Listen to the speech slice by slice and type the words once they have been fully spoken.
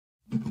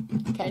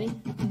Ready?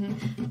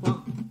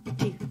 1,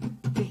 2,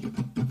 3,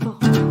 4.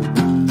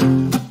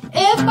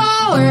 If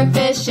I were a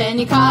fish and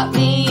you caught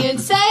me, you'd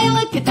say,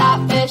 look at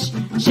that fish,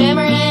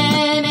 shimmering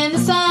in the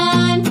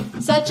sun.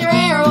 Such a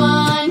rare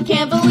one,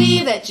 can't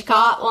believe that you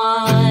caught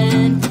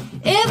one.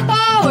 If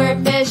I were a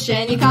fish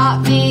and you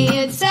caught me,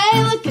 you'd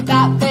say, look at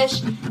that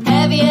fish,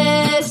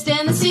 heaviest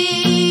in the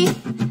sea.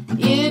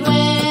 You'd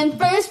win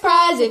first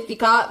prize if you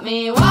caught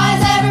me. Why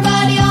is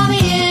everybody on the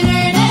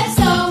internet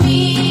so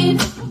mean?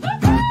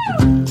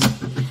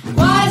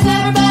 Why is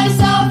everybody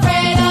so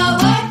afraid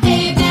of what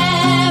they've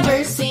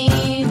never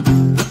seen?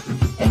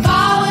 If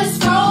I was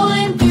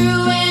scrolling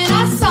through and I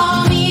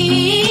saw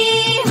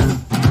me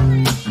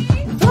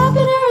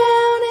flopping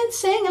around and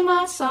singing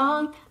my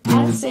song,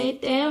 I'd say,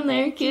 damn,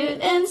 they're cute,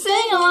 and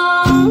sing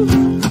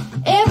along.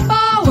 If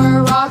I were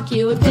a rock,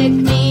 you would pick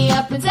me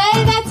up and say,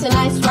 that's a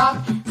nice rock,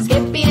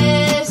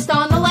 skippiest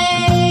on the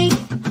lake.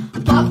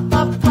 Plop,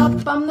 plop,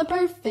 plop, I'm the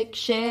perfect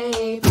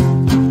shape.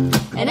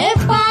 And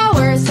if I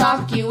were a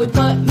sock, you would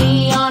put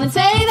me on and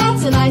say,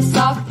 that's a nice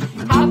sock,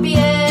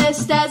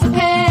 happiest as a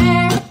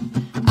pear.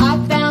 I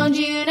found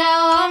you,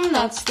 now I'm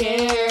not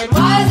scared.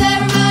 Why is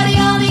everybody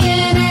on the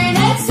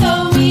internet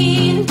so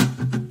mean?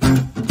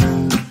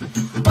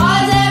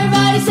 Why is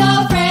everybody so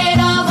afraid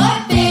of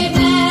what they've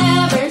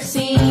never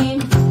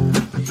seen?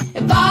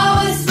 If I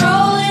was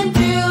scrolling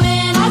through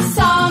and I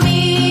saw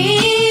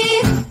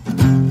me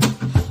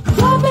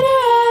flopping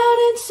around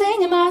and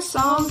singing my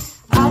song,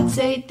 I'd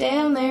say,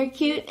 damn, they're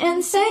cute,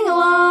 and sing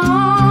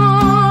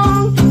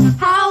along.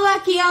 How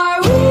lucky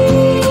are we,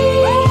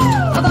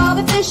 of all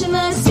the fish in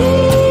the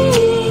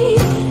sea?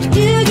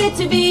 You get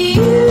to be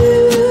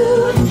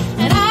you,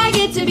 and I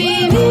get to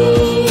be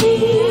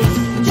me.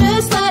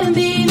 Just let them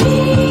be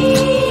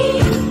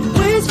me.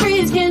 We're as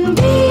free as can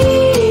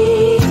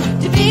be,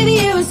 to be the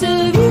you-est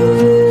of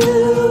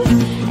you,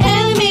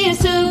 and the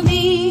me-est of me.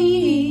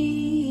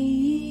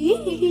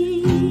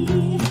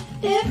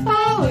 If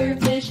I were a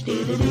fish,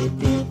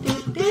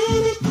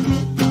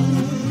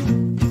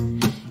 do-do-do-do-do-do-do.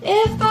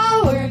 If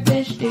I were a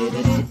fish,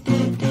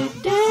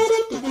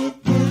 do-do-do-do-do-do-do-do.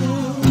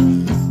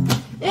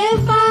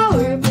 If I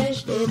were a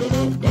fish,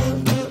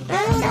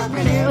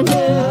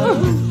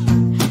 do-do-do-do-do-do-do.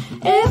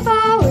 If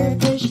I were a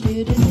fish,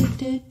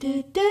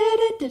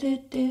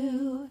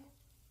 do-do-do-do-do-do-do.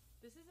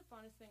 This is the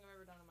funnest thing I've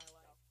ever done in my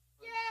life.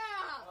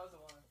 Yeah! That was the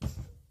one.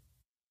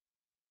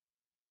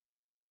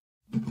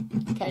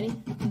 Ready?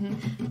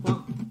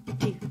 1,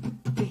 2,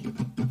 3,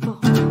 4.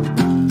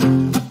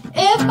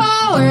 If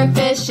I were a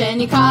fish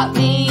and you caught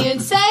me,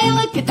 you'd say,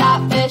 look at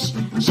that fish,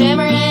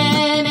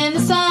 shimmering in the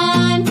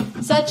sun.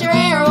 Such a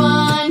rare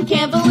one,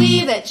 can't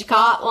believe that you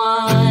caught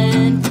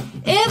one.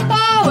 If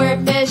I were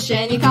a fish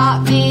and you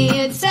caught me,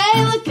 you'd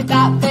say, look at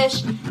that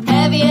fish,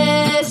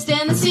 heaviest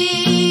in the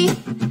sea.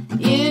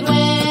 You'd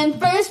win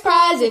first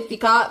prize if you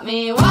caught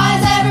me. Why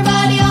is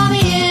everybody on the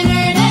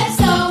internet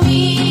so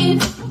mean?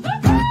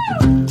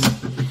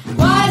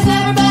 Why is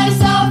everybody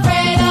so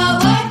afraid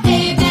of what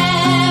they've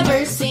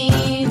never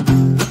seen?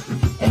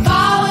 If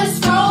I was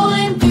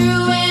scrolling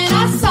through and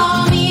I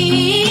saw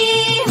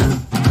me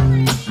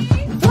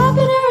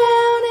flopping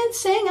around and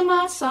singing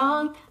my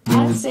song,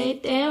 I'd say,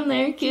 damn,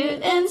 they're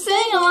cute, and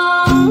sing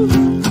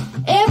along.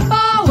 If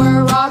I were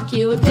a rock,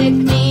 you would pick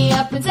me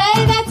up and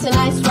say, that's a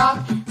nice rock,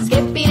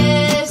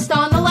 skippiest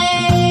on the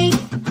lake.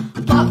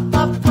 Plop,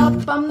 plop,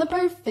 plop, I'm the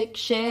perfect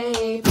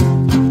shape.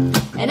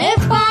 And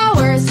if I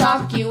were a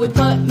sock, you would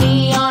put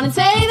me on and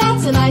say,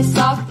 that's a nice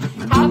sock,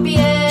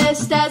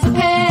 happiest as a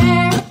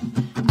pear.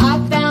 I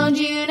found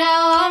you,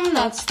 now I'm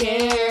not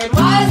scared.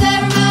 Why is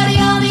everybody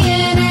on the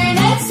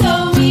internet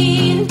so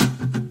mean?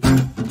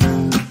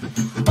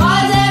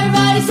 Why is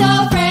everybody so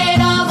afraid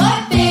of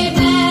what they've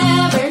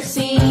never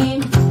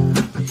seen?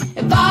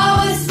 If I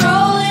was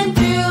scrolling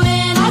through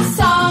and I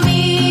saw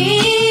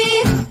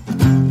me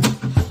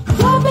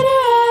flopping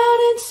around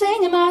and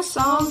singing my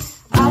song,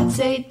 I'd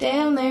say,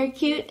 damn, they're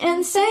cute,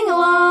 and sing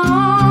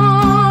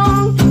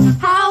along.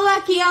 How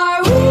lucky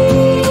are we,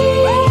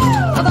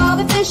 of all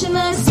the fish in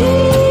the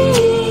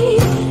sea?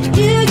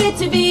 You get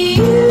to be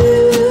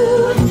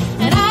you,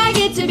 and I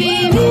get to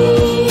be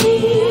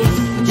me.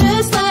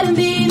 Just let them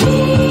be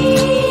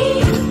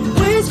me.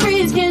 We're as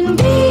free as can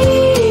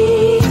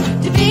be,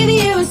 to be the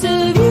you-est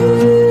of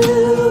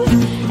you,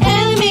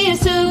 and the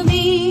me-est of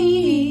me.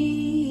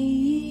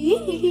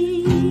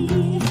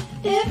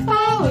 If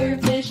I were a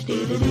fish,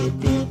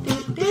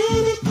 do-do-do-do-do-do-do.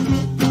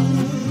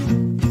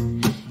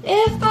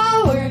 If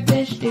I were a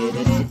fish,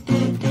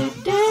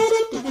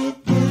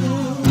 do-do-do-do-do-do-do-do.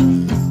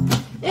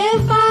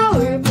 If I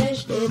were a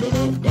fish,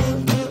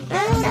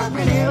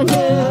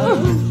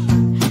 do-do-do-do-do-do-do.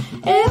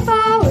 If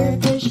I were a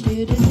fish,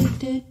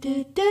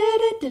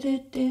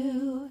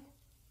 do-do-do-do-do-do-do.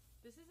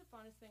 This is the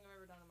funnest thing I've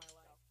ever done in my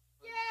life.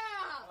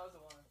 Yeah! That was the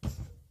one.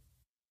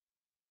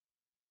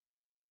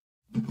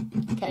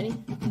 Ready?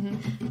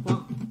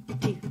 1,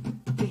 2,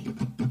 3,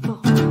 4.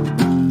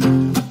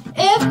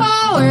 If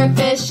I were a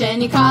fish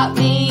and you caught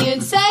me,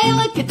 you'd say,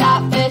 look at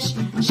that fish,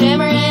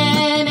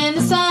 shimmering in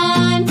the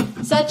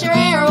sun. Such a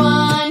rare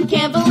one,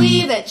 can't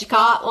believe that you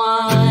caught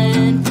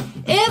one.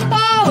 If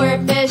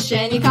fish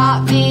and you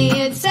caught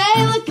me, you'd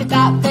say, look at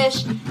that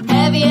fish,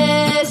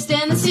 heaviest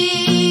in the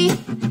sea.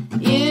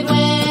 You'd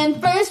win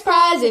first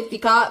prize if you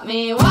caught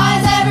me. Why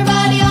is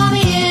everybody on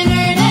the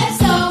internet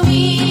so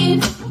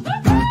mean?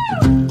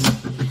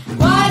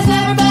 Why is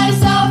everybody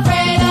so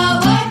afraid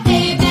of what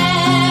they've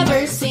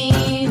never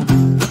seen?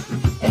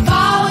 If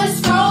I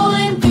was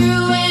scrolling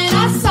through and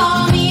I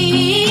saw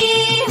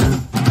me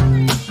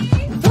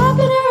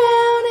flopping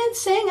around and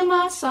singing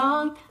my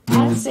song,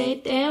 I'd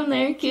say, damn,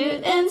 they're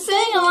cute and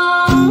sing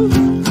along.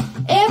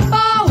 If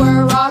I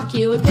were a rock,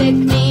 you would pick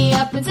me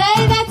up and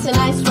say, that's a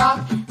nice rock,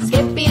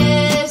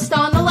 skippiest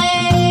on the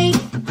lake.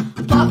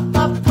 Plop,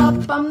 plop,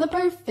 plop, I'm the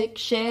perfect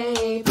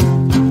shape.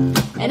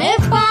 And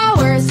if I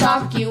were a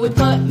sock, you would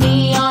put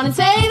me on and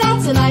say,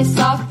 that's a nice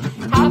sock,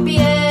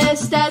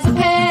 happiest as a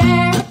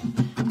pair.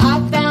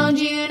 I found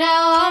you,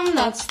 now I'm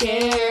not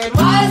scared.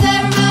 Why is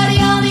everybody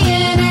on the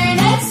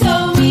internet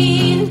so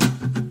mean?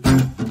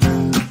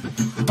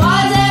 Why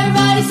is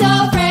everybody so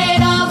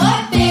afraid of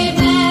what they've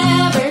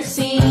never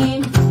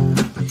seen?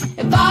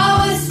 If I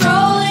was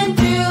scrolling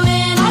through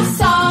and I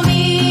saw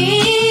me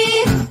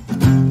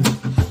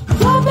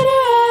flopping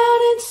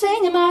around and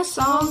singing my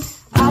song,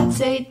 I'd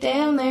say,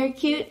 damn, they're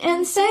cute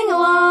and sing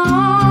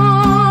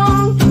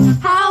along.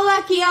 How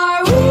lucky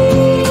are we,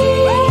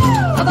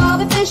 of all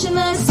the fish in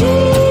the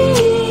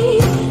sea?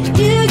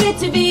 You get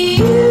to be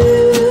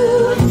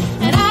you,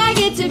 and I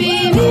get to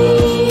be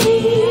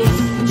me.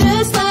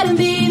 Just let 'em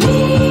be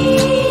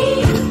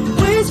me.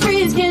 We're as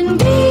free as can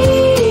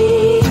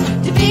be,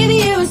 to be the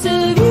youest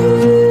of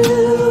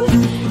you,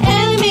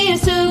 and the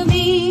meanest of me.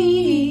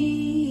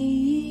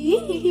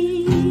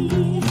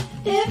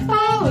 If I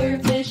were a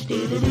fish,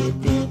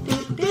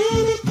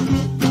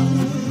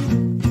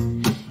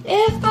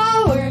 if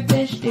I were a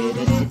fish, if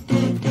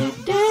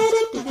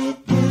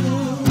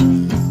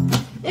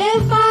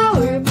I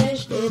were a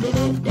fish,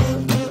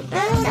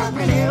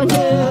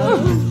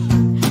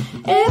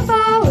 if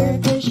I were a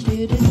fish,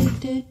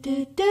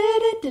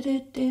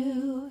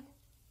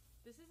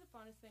 This is the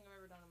funnest thing I've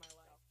ever done in my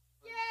life.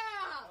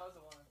 Yeah!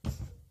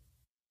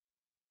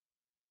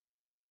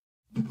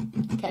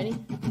 Ready?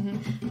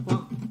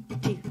 1,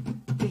 2,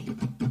 3,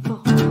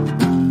 4.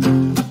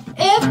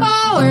 If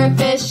I were a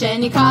fish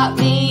and you caught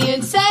me,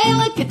 you'd say,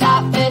 look at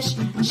that fish,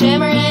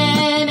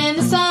 shimmering in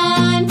the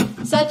sun,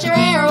 such a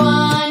rare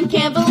one,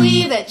 can't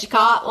believe that you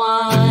caught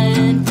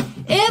one.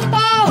 If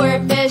I were a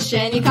fish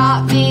and you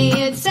caught me,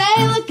 you'd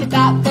say, look at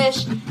that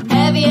fish,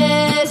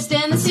 heaviest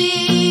in the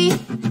sea.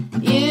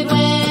 You'd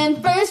win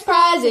first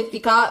prize if you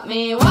caught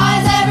me. Why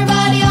is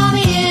everybody on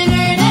the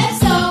internet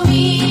so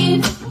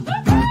mean?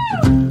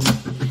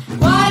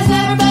 Why is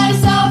everybody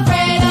so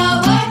afraid of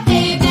what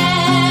they've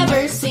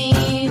never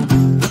seen?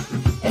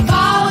 If I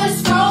was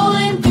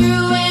scrolling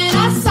through and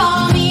I saw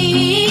me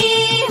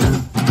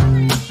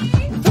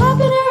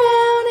flopping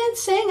around and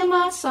singing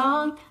my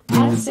song,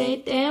 I'd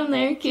say, damn,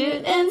 they're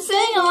cute and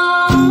sing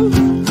along.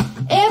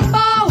 If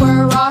I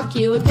were a rock,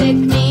 you would pick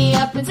me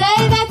up and say,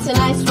 that's a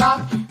nice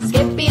rock,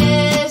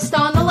 skippiest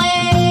on the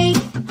lake.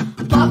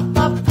 Plop,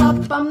 plop,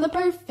 plop, I'm the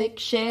perfect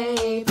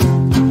shape.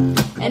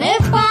 And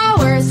if I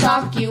were a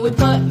sock, you would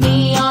put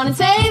me on and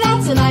say,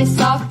 that's a nice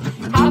sock,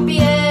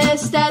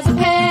 happiest as a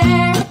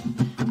pair.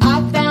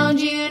 I found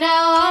you,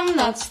 now I'm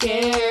not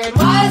scared.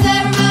 Why is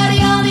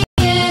everybody on the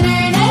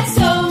internet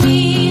so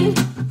mean?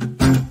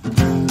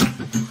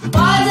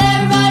 Why is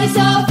everybody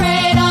so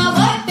afraid of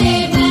what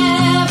they've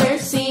never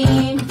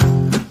seen?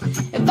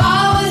 If I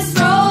was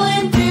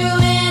scrolling through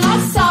and I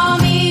saw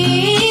me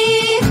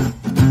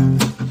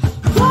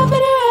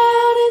flopping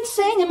around and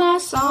singing my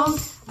song,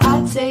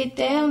 I'd say,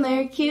 damn,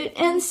 they're cute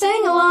and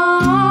sing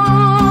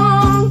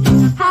along.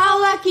 How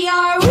lucky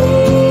are we,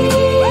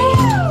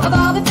 of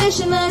all the fish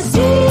in the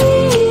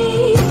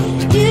sea?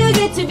 You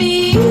get to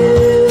be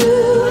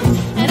you,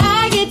 and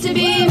I get to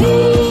be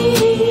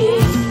me.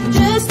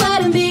 Just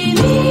let 'em be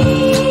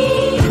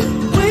me.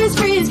 We're as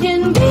free as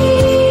can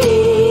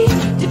be,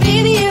 to be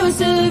the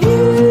youest of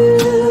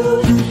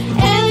you,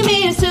 and the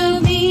meanest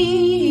of me.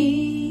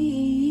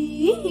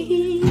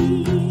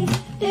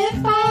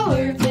 If I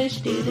were a fish,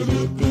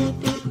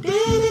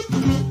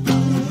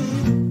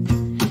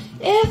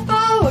 if I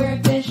were a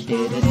fish,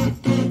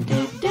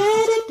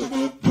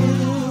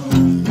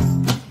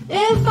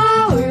 if I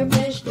were a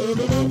fish,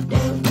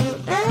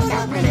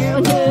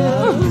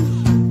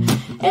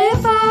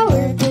 if I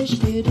were a fish,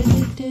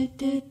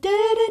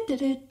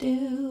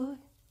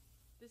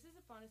 This is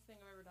the funnest thing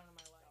I've ever done in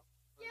my life.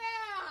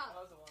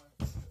 Yeah!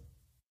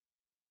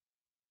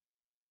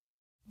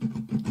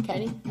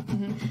 Ready?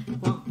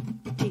 1,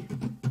 2,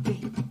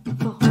 3,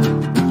 4.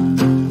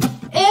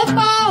 If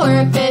I were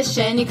a fish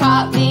and you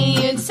caught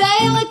me, you'd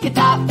say, look at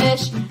that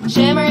fish,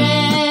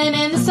 shimmering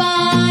in the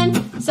sun,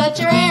 such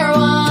a rare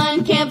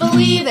one, can't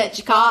believe that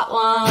you caught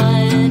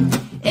one.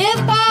 If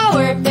I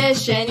were a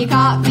fish and you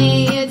caught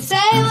me, you'd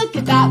say, look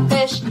at that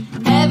fish,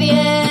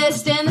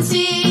 heaviest in the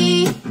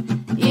sea.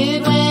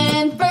 You'd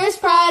win first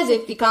prize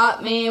if you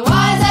caught me.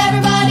 Why is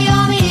everybody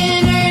on the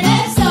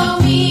internet so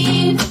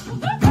mean?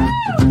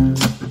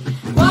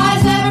 Why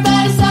is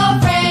everybody so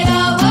afraid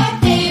of what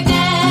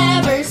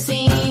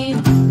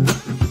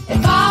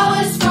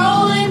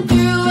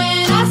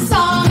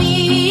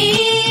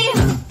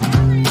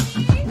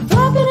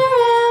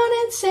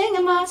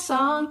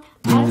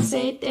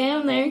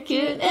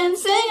cute and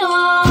sing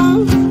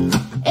along.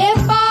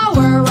 If I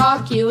were a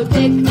rock, you would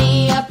pick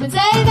me up and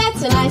say,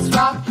 that's a nice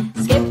rock.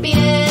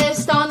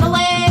 Skippiest on the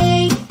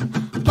lake.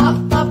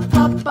 Plop, plop,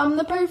 plop, I'm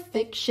the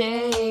perfect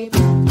shape.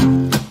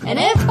 And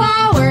if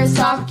I were a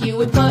sock, you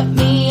would put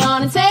me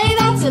on and say,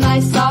 that's a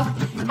nice sock.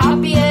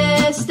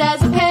 Happiest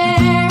as a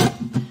pair.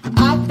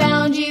 I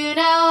found you,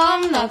 now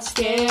I'm not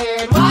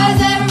scared. Why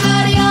is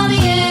everybody on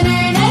the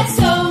internet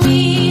so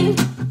mean?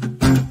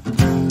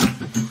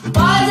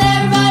 Why is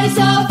everybody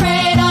so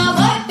afraid of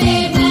what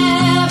they've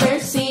never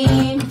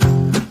seen?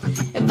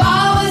 If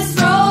I was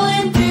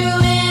scrolling through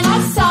and I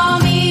saw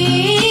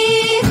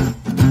me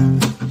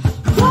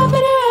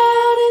flopping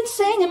around and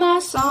singing my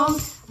song,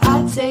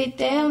 I'd say,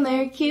 damn,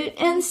 they're cute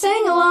and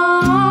sing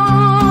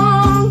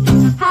along.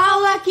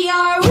 How lucky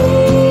are we?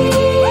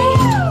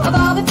 Of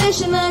all the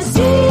fish in the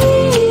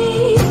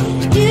sea,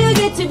 you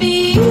get to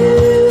be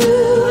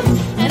you,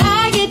 and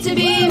I get to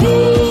be me.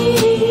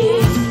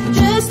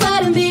 Just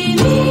let 'em be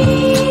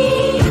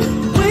me.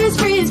 We're as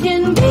free as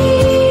can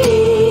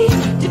be,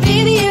 to be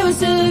the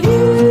you-est of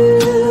you,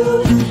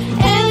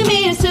 and the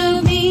me-est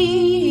of me.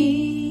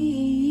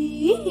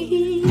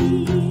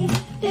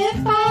 If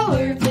I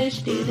were a fish,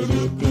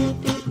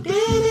 do-do-do-do-do-do-do-do.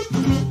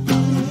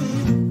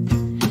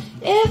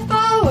 If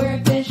I were a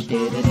fish,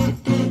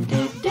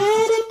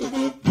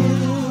 do-do-do-do-do-do-do-do.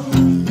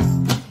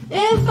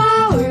 If I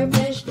were a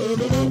fish,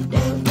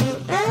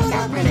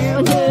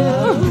 do-do-do-do-do-do-do-do.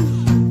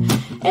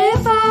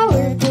 If I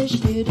were a fish,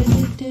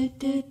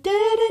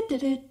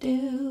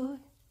 do-do-do-do-do-do-do-do.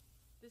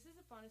 This is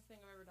the funnest thing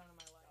I've ever done in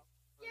my life.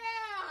 Yeah!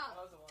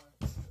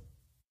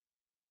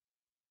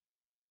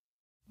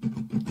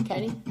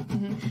 Ready?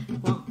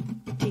 1,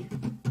 2,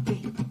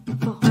 3,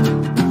 4.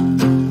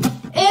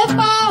 If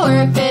I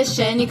were a fish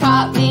and you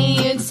caught me,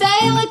 you'd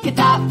say, look at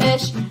that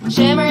fish,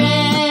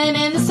 shimmering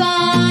in the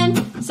sun.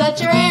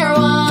 Such a rare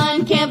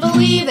one, can't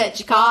believe that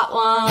you caught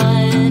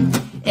one.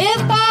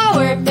 If I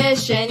were a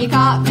fish and you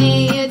caught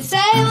me, you'd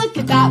say, look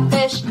at that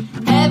fish,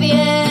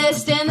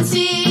 heaviest in the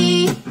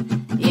sea.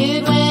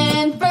 You'd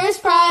win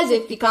first prize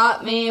if you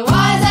caught me.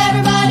 Why is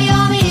everybody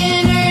on the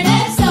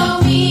internet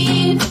so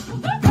mean?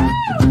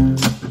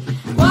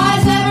 Why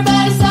is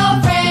everybody so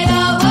afraid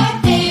of what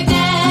they've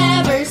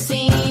never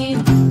seen?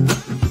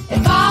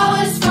 If I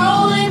was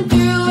scrolling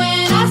through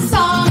and I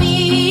saw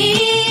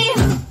me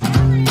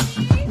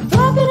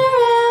flopping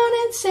around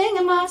and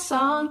singing my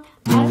song,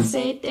 I'd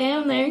say,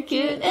 damn, they're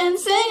cute and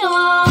sing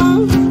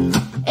along.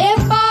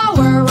 If I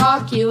were a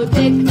rock, you would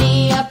pick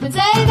me up and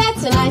say,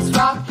 that's a nice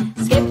rock.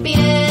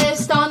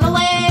 Skippiest on the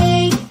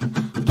lake.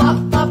 Plop,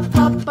 plop,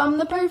 plop, I'm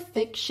the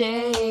perfect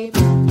shape.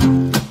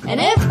 And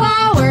if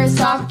I were a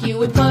sock, you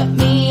would put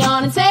me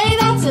on and say,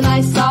 that's a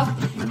nice sock.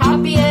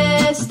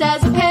 Happiest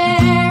as a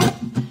pair.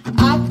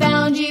 I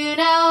found you,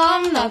 now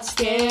I'm not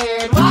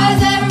scared. Why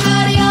is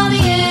everybody on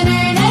the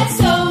internet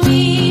so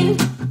mean?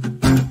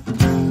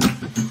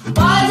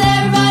 Why is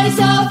everybody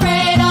so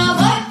afraid of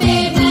what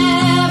they've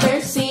never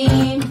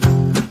seen?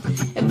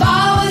 If I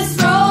was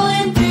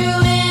scrolling through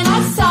and I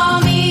saw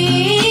me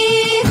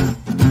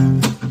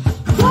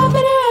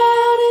flopping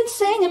around and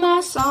singing my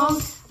song,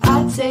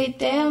 I'd say,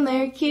 damn,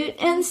 they're cute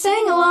and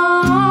sing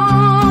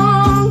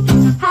along.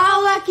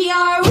 How lucky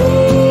are we?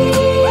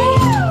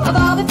 Of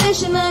all the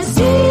fish in the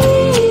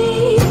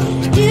sea,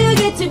 you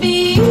get to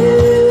be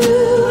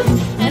you,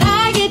 and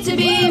I get to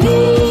be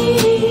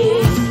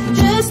me.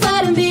 Just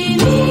let 'em be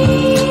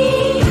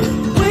me.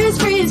 We're as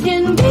free as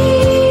can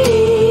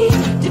be,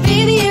 to be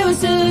the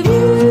you-est of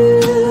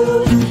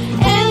you,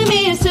 and the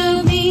me-est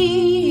of me.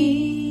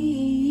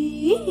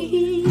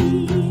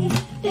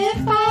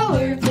 If I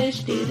were a fish,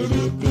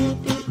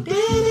 do-do-do-do-do-do-do-do.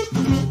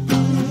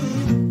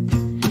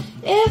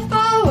 If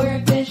I were a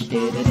fish,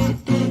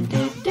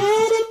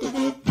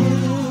 do-do-do-do-do-do-do-do.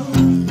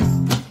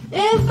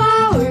 If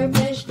I were a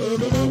fish,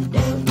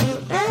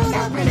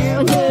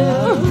 do-do-do-do-do-do-do-do.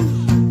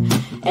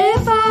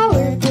 If I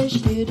were a fish,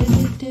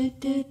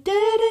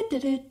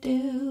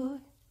 do-do-do-do-do-do-do-do.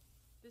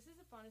 This is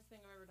the funnest thing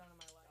I've ever done in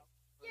my life.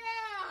 Yeah!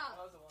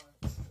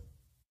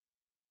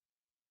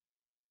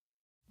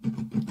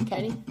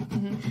 Ready?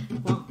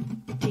 1,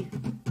 2,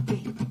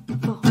 3,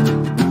 4.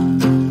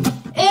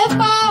 If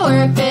I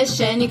were a fish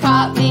and you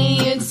caught me,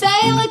 you'd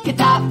say, look at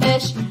that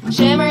fish,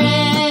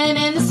 shimmering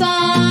in the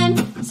sun.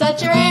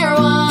 Such a rare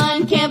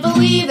one, can't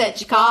believe that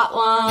you caught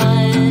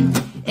one.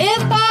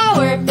 If I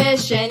were a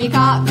fish and you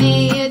caught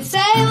me, you'd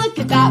say, look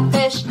at that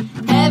fish,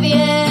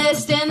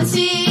 heaviest in the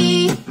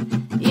sea.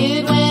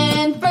 You'd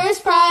win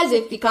first prize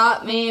if you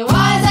caught me.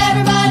 Why is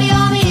everybody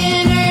on the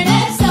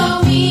internet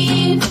so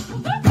mean?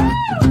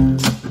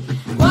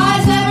 Why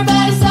is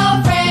everybody so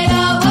afraid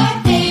of what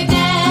they've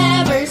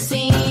never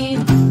seen?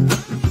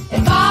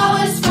 If I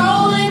was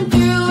scrolling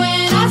through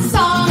and I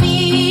saw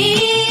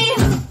me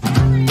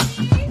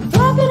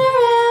flopping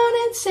around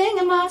and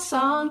singing my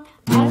song,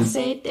 I'd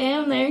say,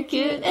 damn, they're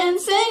cute and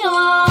sing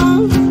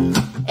along.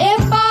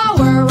 If I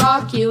were a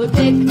rock, you would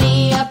pick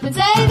me up and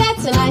say,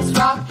 that's a nice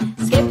rock.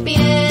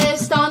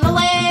 Skippiest on the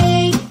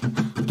lake.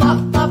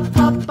 Plop, plop,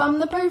 plop, I'm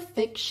the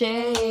perfect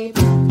shape.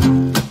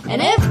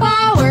 And if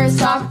I were a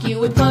sock, you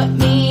would put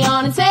me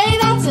on and say,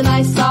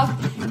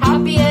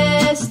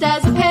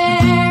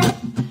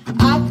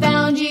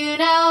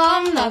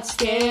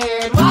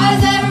 scared? Why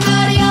is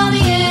everybody on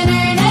the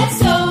internet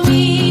so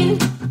mean?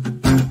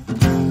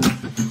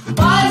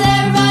 Why is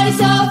everybody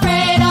so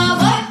afraid of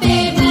what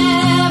they've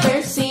never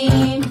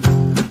seen?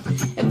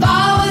 If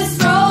I was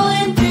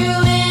scrolling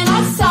through and I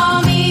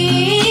saw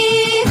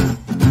me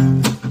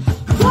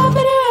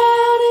flopping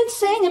around and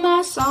singing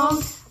my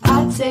song,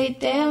 I'd say,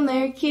 damn,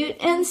 they're cute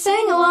and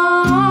sing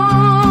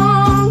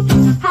along.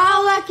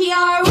 How lucky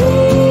are we?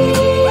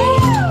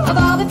 Of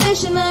all the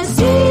fish in the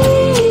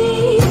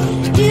sea,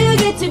 you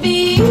get to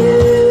be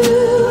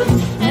you,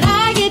 and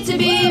I get to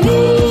be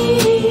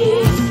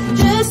me.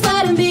 Just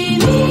let 'em be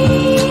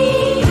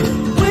me.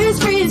 We're as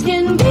free as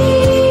can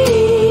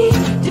be,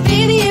 to be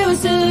the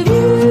youest of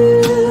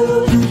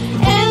you,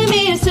 and the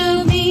meanest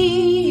of me.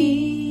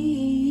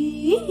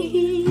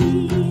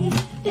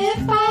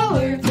 If I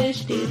were a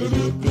fish,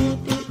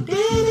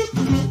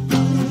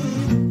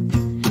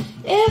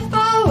 if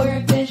I were a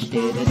fish,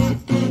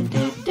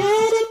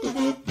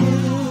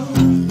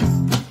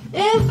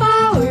 if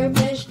I were a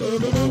fish,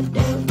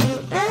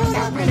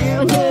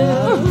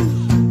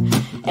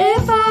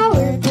 if I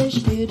were a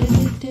fish,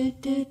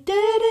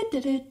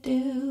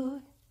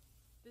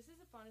 This is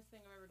the funnest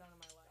thing I've ever done in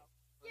my life.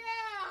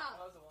 yeah. That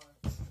was the one.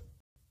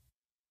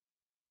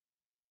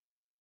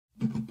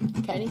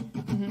 Kenny?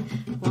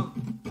 1,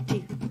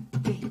 2,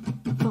 3,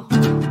 4.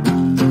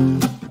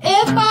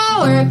 If I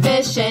were a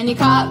fish and you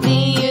caught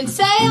me, you'd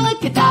say,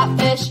 look at that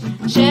fish,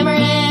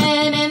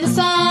 shimmering in the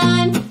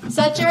sun.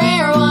 Such a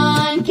rare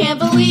one, can't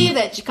believe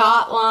that you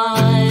caught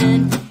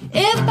one.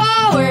 If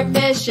I were a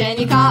fish and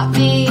you caught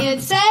me,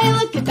 you'd say,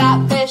 look at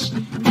that fish,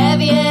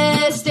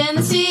 heaviest in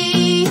the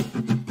sea.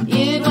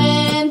 You'd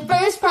win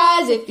first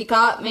prize if you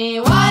caught me.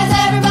 Why is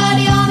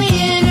everybody on the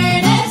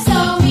internet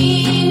so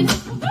mean?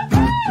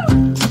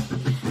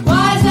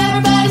 Why is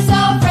everybody so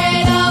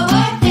afraid of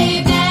what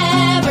they've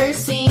never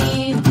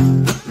seen?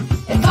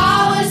 If I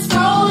was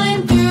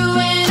scrolling through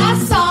and I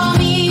saw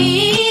me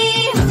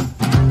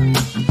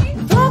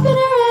flopping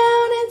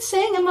around and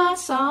singing my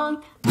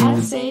song,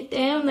 I'd say,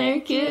 damn, they're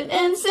cute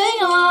and sing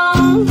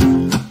along.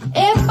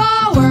 If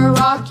I were a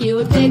rock, you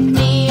would pick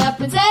me up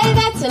and say,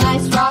 that's a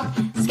nice rock,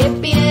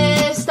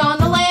 skippiest on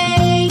the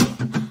lake.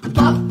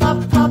 Plop,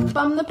 plop, plop,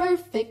 I'm the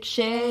perfect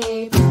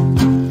shape.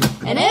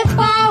 And if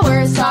I were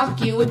a sock,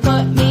 you would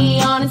put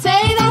me on and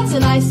say, that's a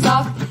nice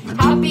sock,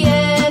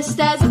 happiest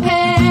as a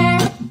pair.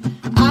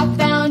 I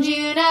found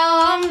you,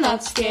 now I'm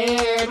not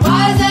scared.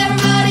 Why is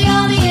everybody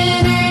on the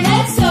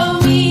internet so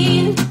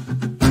mean?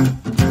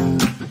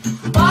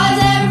 Why is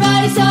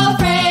everybody so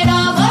afraid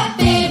of what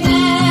they've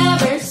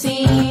never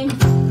seen?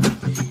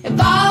 If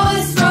I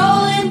was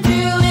scrolling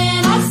through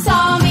and I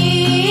saw me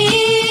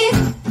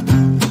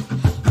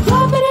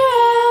flopping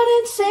around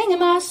and singing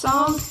my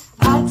song,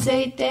 I'd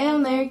say,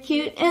 damn, they're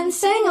cute and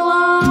sing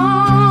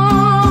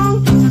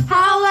along.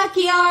 How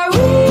lucky are we?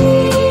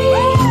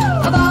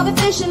 Of all the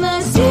fish in the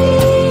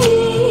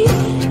sea,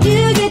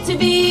 you get to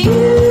be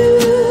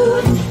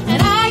you,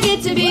 and I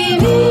get to be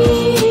me.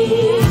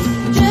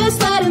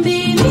 Just let 'em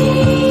be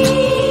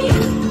me.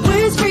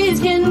 We're as free as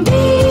can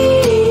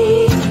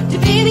be, to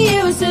be the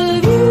youest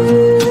of you,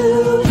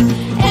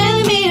 and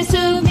the meanest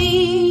of me.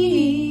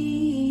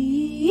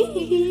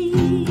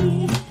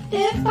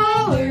 If I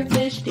were a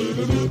fish,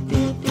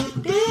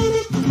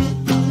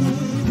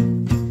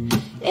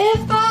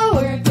 if I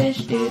were a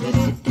fish,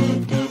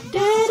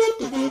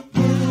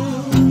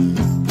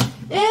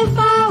 if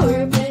I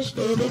were a fish,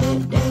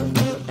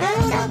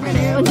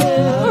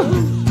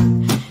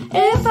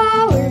 if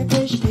I were a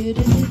fish,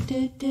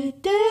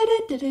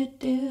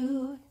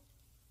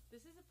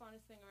 This is the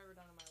funnest thing I've ever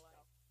done in my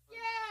life.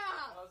 yeah.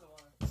 That was the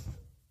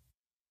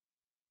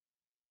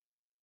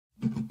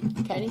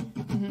one. Kenny?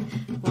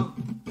 1,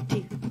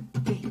 2,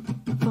 3,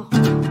 4.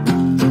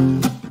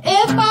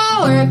 If I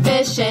were a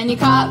fish and you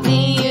caught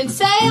me, you'd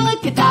say,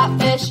 look at that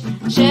fish,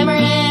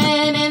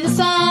 shimmering in the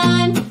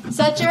sun.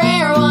 Such a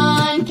rare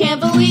one, can't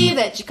believe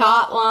that you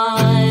caught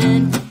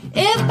one.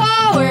 If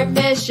I were a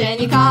fish and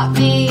you caught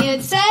me,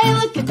 you'd say,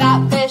 look at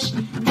that fish,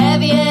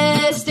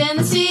 heaviest in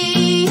the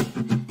sea.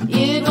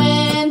 You'd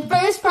win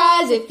first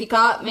prize if you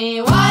caught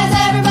me. Why is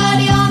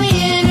everybody on the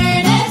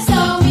internet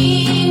so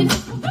mean?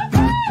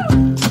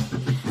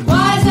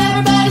 Why is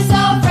everybody so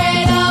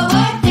afraid of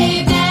what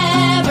they've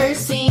never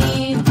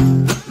seen?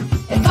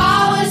 If I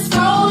was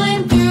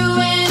scrolling through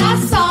and I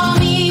saw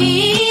me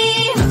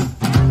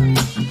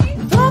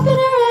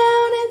flopping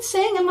around and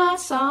singing my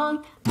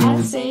song,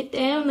 I'd say,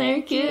 damn,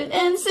 they're cute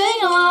and sing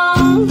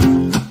along.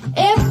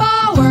 If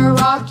I were a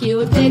rock, you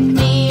would pick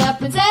me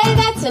up and say,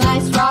 that's a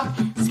nice rock,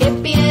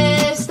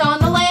 skippiest on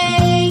the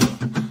lake.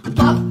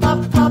 Plop,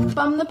 plop, plop,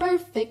 I'm the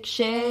perfect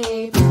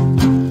shape.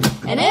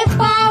 And if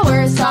I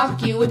were a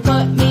sock, you would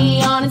put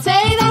me on and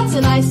say, that's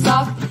a nice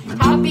sock,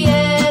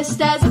 happiest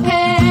as a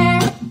pair.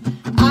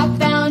 I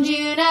found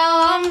you, now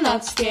I'm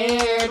not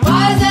scared.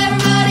 Why is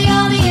everybody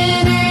on the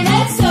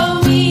internet so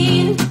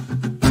mean?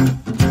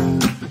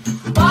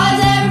 Why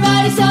is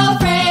everybody so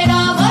afraid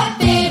of what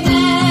they've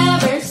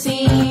never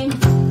seen?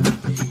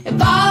 If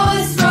I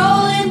was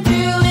scrolling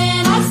through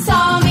and I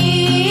saw me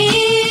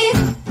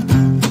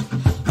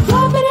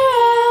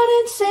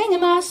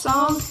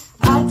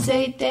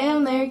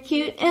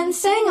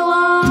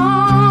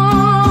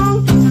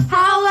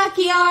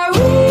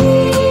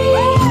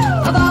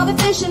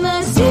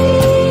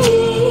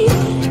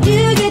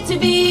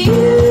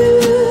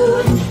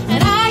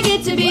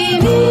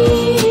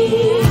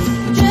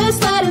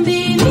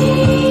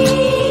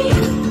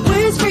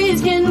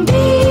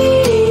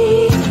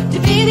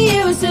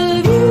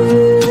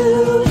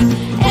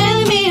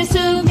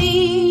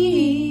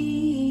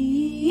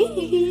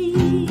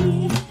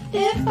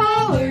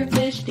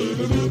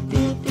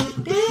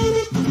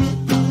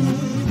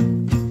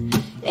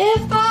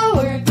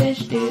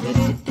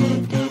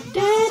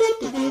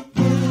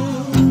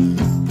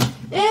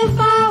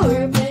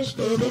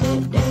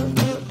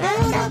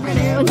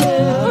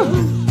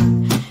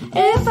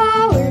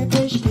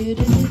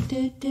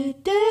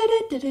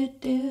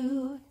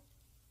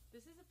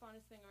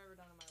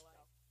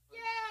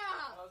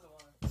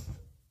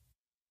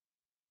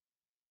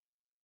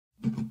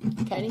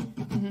Ready?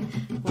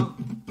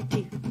 1,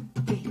 2,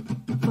 3,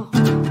 4.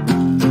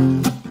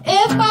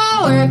 If I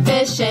were a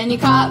fish and you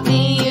caught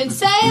me, you'd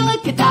say,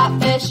 look at that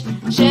fish,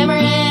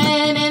 shimmering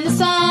in the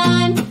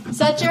sun.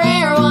 Such a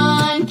rare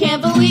one,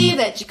 can't believe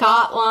that you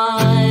caught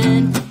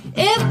one.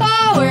 If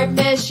I were a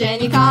fish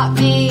and you caught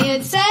me,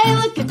 you'd say,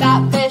 look at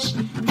that fish,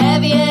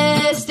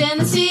 heaviest in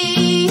the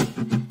sea.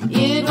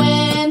 You'd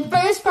win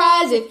first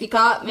prize if you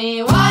caught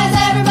me. Why is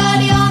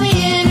everybody on the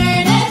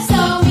internet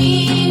so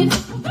mean?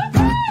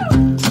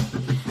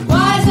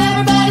 Why is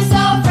everybody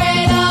so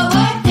afraid of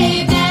what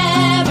they've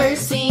never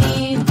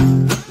seen?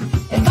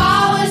 If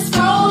I was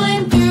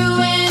scrolling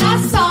through and I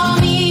saw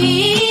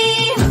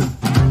me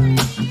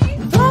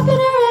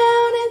flopping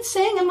around and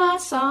singing my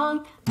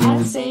song,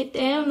 I'd say,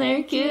 damn,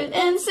 they're cute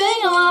and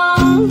sing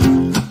along.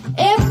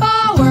 If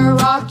I were a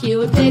rock, you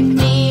would pick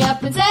me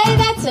up and say,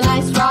 that's a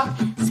nice rock,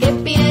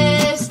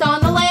 skippiest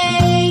on the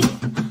lake.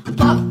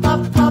 Plop,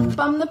 plop, plop,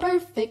 I'm the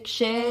perfect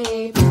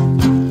shape.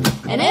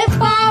 And if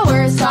I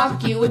were a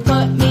sock, you would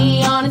put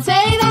me on and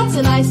say, that's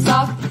a nice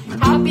sock,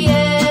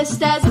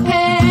 happiest as a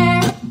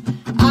pair.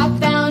 I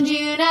found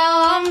you,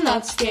 now I'm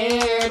not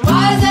scared.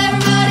 Why is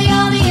everybody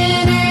on the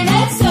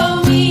internet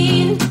so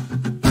mean?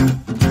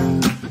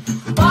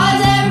 Why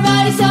is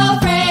everybody so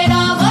afraid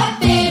of what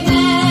they've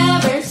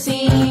never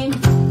seen?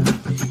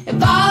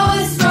 If I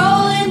was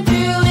scrolling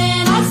through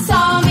and I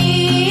saw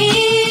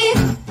me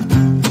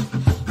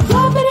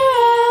flopping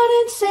around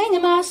and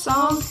singing my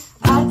song,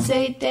 I'd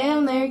say,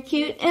 damn, they're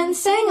cute and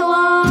sing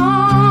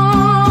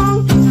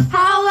along.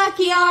 How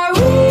lucky are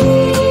we?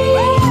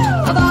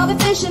 Of all the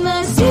fish in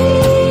the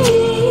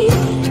sea,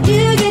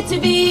 you get to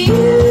be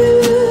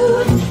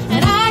you,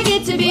 and I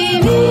get to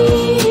be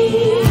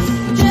me.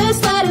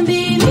 Just let 'em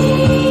be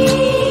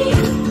me.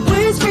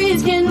 We're as free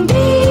as can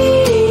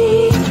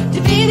be to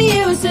be the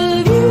use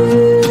of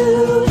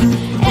you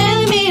and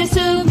the meest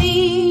of me.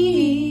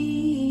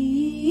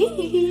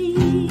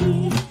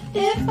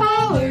 If I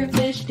were a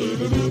fish,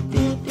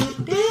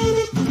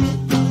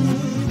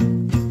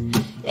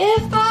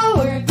 if I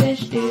were a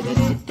fish,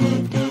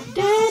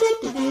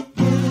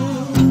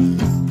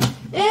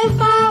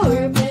 if I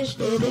were a fish,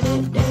 if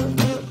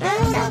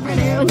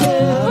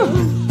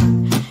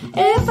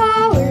I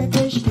were a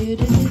fish,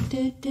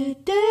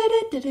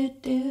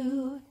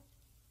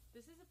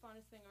 This is the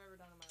funnest thing I've ever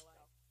done in my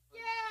life.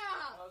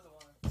 yeah. That was a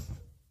one.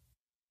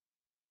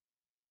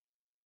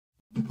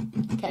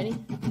 Ready?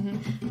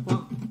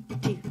 1,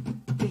 2,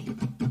 3,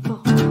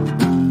 4.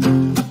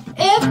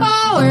 If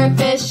I were a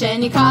fish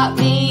and you caught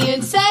me,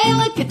 you'd say,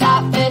 look at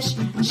that fish,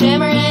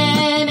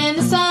 shimmering in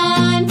the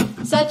sun.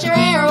 Such a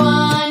rare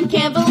one,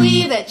 can't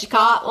believe that you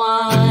caught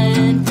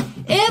one.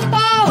 If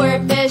I were a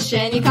fish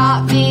and you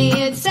caught me,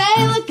 you'd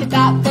say, look at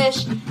that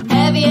fish,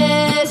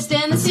 heaviest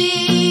in the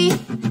sea.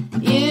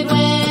 You'd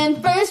win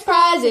first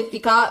prize if you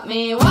caught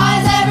me. Why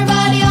is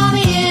everybody on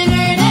the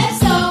internet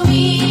so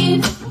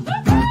mean?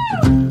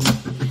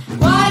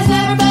 Why is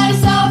everybody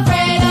so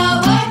afraid of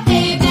what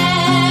they've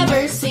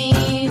never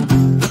seen?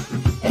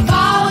 If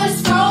I was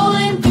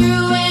scrolling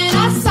through and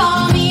I saw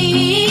me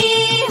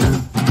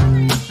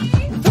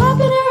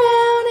flopping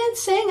around and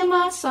singing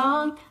my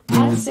song,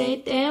 I'd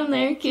say, damn,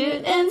 they're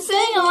cute and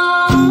sing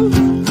along.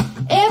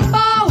 If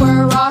I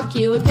were a rock,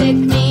 you would pick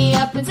me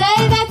up and say,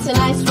 that's a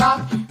nice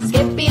rock,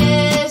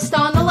 skippiest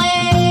on the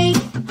lake.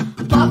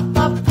 Plop,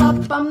 plop,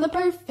 plop, I'm the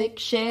perfect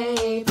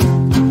shape.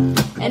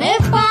 And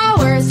if I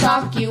were a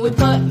sock, you would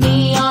put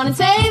me on and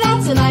say,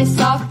 that's a nice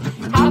sock,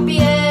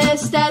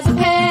 happiest as a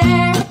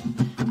pair.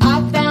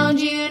 I found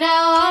you,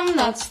 now I'm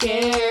not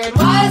scared.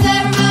 Why is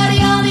everybody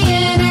on the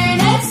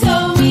internet so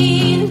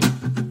mean?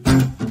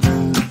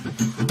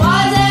 Why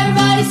is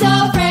everybody so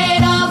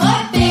afraid of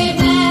what they've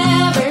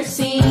never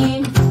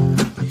seen?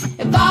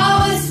 If I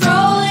was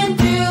scrolling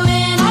through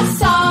and I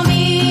saw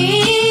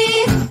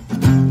me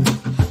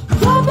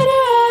flopping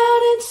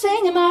around and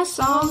singing my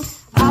song,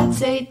 I'd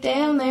say,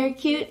 damn, they're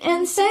cute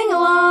and sing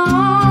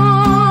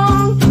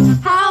along.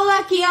 How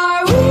lucky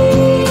are we?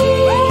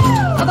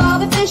 Of all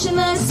the fish in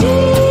the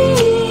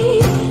sea,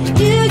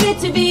 you get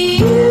to be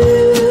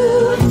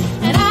you,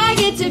 and I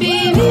get to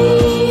be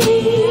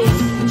me.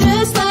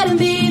 Just let 'em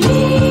be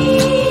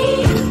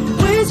me.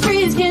 We're as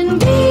free as can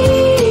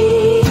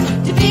be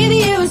to be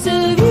the use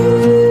of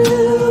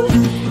you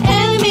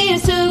and the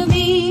meest of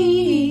me.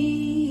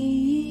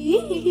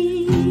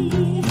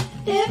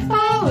 If I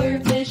were a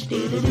fish,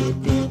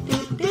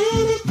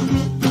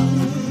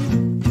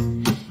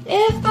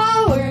 if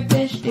I were a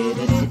fish, if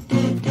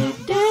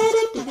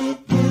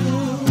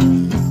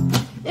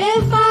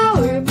I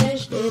were a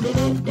fish,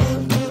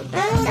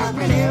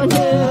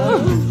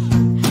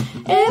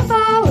 if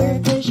I were a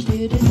fish,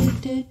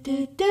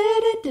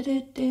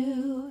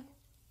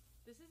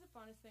 This is the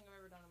funnest thing I've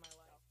ever done in my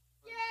life.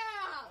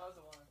 yeah. That was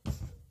a one.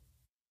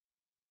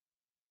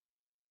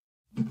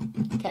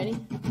 Ready?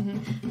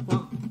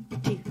 1,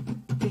 2,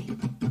 3,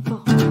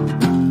 4.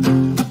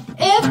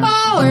 If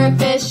I were a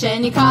fish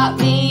and you caught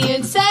me,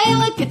 you'd say,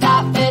 look at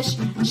that fish,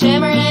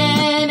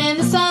 shimmering in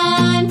the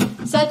sun.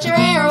 Such a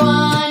rare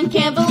one,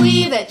 can't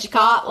believe that you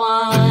caught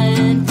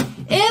one.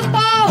 If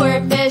I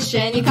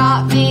fish and you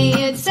caught me,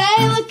 you'd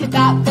say, look at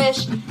that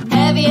fish,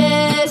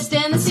 heaviest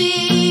in the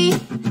sea.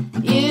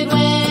 You'd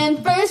win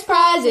first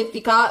prize if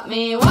you caught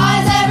me.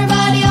 Why is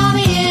everybody on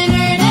the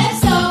internet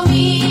so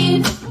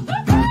mean?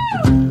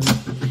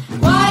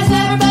 Why is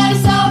everybody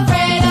so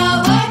afraid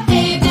of what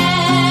they've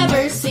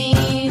never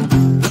seen?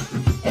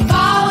 If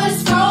I was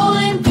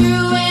scrolling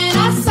through and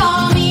I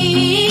saw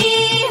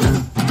me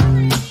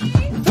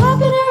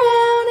walking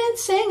around and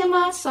singing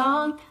my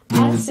song,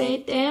 I'd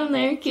say, damn,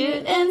 they're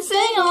cute and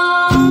sing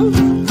along.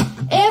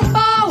 If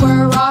I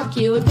were a rock,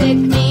 you would pick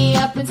me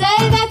up and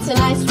say, that's a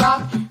nice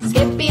rock,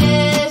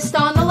 skippiest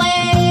on the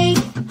lake.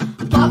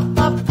 Plop,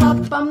 plop,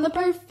 plop, I'm the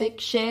perfect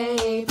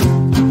shape.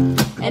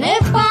 And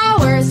if I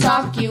were a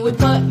sock, you would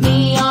put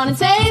me on and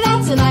say,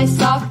 that's a nice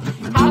sock,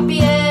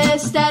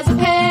 happiest as a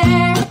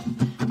pair.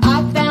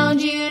 I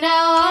found you,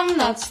 now I'm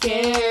not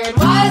scared.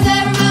 Why is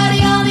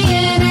everybody on the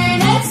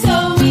internet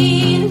so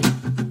mean?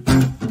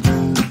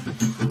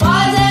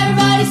 Why is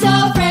everybody so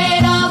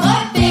afraid of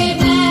what they've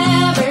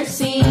never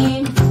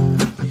seen?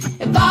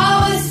 If I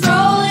was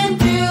scrolling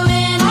through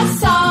and I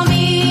saw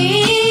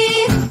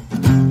me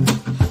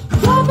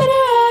flopping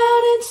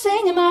around and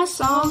singing my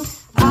song,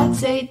 I'd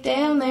say,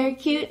 damn, they're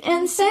cute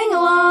and sing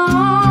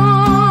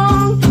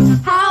along.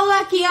 How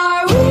lucky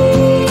are we,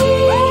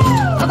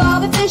 of all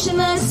the fish in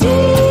the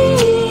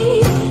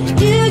sea?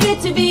 You get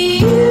to be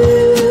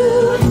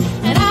you,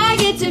 and I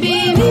get to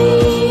be me.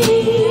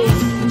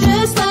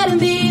 Just let 'em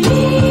be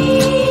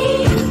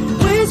me.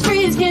 We're as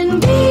free as can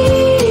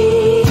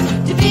be,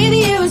 to be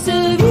the youest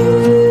of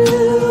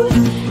you,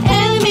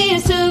 and the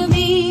meanest of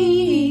me.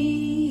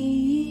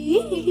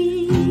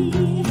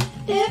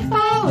 If I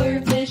were a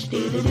fish,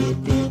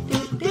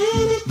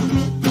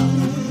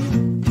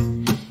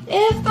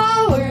 if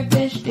I were a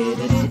fish,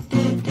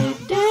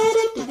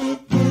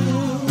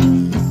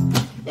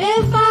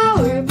 if I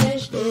were a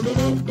fish,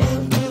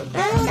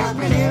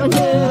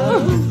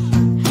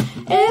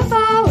 if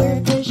I were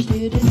a fish,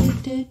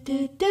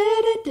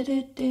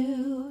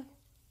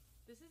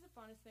 This is the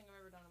funnest thing I've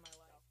ever done in my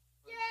life.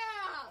 yeah.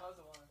 That was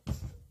the one.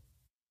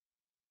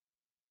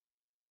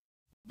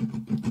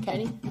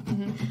 Ready?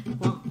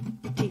 1,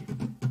 2,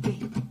 3,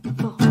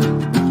 4.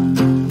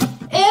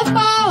 If I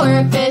were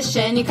a fish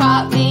and you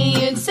caught me,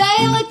 you'd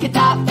say, look at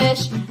that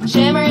fish,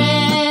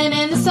 shimmering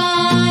in the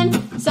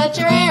sun, such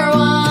a rare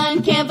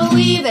one, can't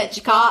believe that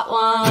you caught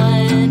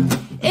one.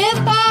 If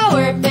I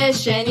were a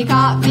fish and you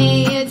caught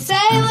me, you'd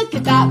say, look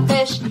at that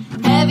fish,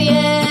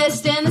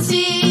 heaviest in the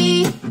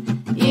sea.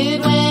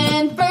 You'd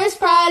win first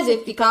prize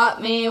if you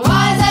caught me.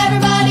 Why is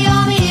everybody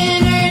on the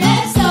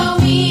internet so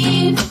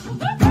mean?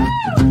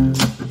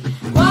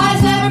 Why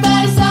is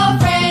everybody so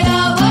afraid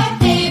of what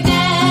they've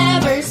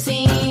never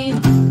seen?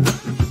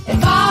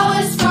 If I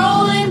was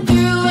scrolling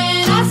through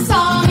and I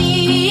saw me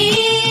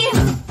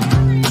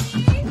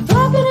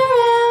flopping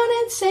around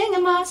and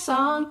singing my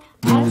song,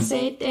 I'd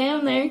say,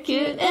 damn, they're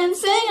cute and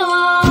sing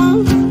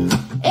along.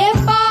 If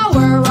I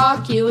were a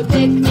rock, you would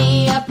pick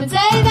me up and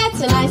say,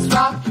 that's a nice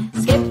rock,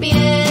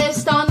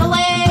 skippiest on the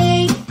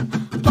lake.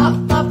 Plop,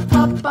 plop,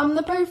 plop, I'm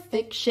the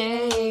perfect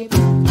shape.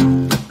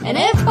 And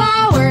if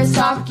I were a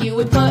sock, you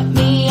would put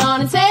me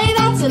on and say,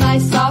 that's a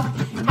nice sock,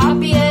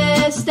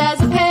 happiest as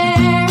a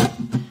pair.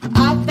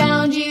 I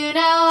found you,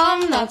 now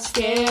I'm not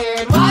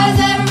scared. Why is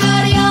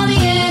everybody on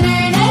the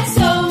internet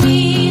so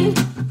mean?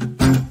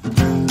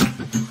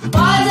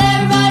 Why is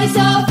everybody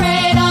so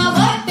afraid of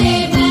what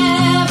they've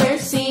never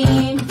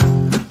seen?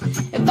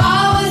 If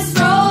I was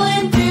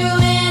scrolling through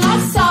and I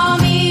saw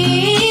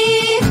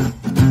me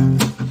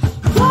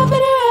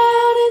flopping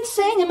around and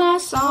singing my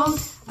song,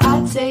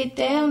 I'd say,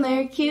 damn,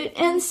 they're cute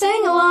and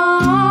sing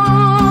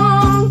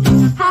along.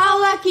 How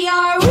lucky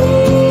are we,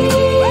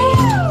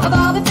 of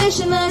all the fish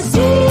in the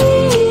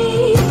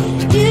sea?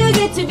 You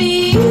get to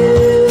be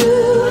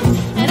you,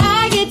 and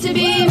I get to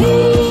be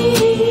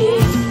me.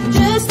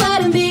 Just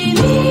let 'em be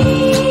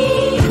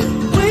me.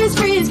 We're as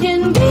free as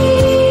can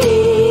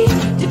be,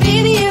 to be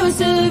the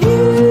youest of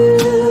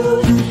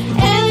you,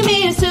 and the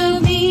meanest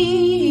of me.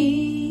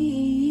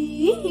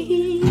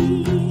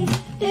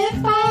 If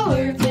I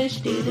were a fish,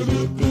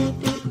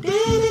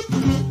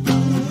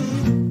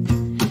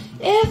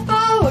 if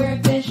I were a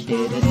fish,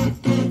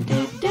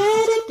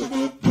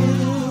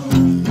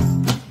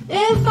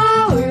 if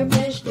I were a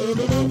fish,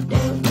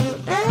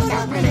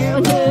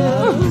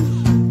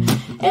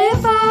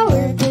 if I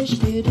were a fish,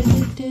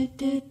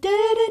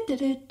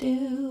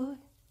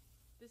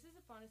 This is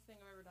the funnest thing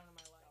I've ever done in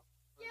my life.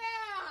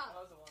 yeah. That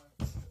was the one.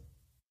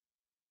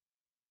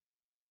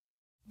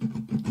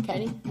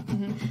 Ready?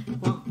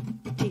 1,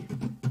 2,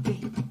 3,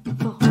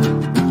 4.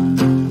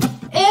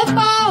 If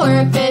I were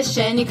a fish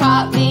and you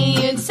caught me,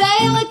 you'd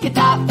say, look at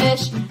that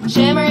fish,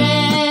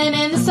 shimmering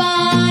in the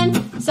sun,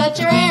 such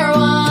a rare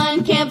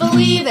one, can't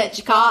believe that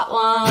you caught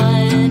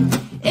one.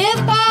 If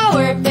I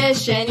were a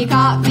fish and you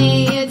caught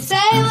me, you'd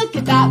say, look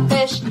at that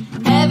fish,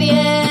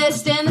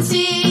 heaviest in the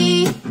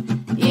sea.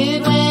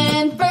 You'd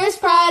win first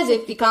prize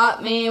if you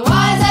caught me.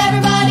 Why is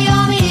everybody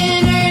on the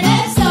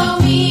internet so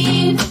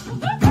mean?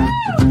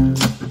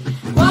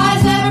 Why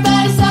is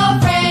everybody so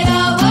afraid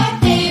of what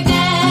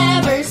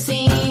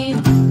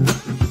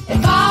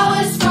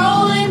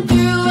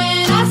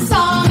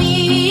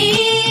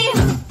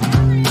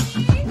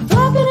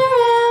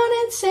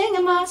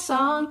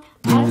song,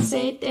 I'd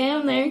say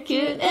damn they're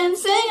cute and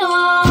sing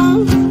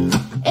along.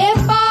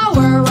 If I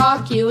were a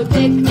rock, you would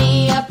pick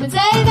me up and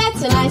say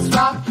that's a nice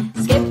rock.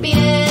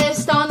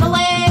 Skippiest on the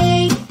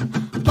lake.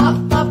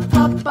 Plop, plop,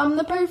 plop, I'm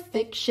the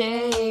perfect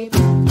shape.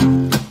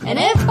 And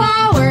if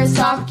I were a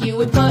sock, you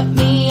would put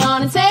me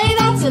on and say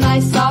that's a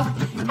nice sock.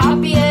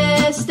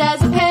 Happiest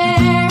as a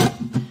pair.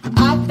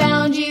 I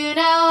found you,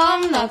 now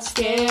I'm not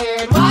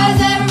scared. Why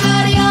is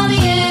everybody on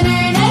the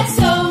internet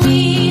so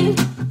mean?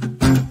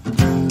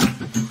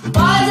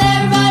 Why is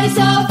everybody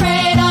so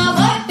afraid of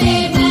what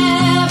they've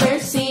never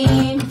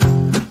seen?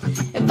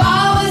 If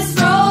I was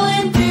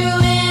scrolling through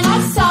and I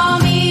saw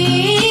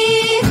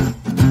me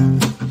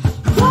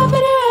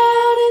flopping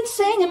around and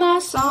singing my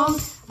song,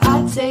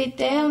 I'd say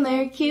damn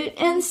they're cute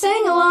and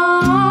sing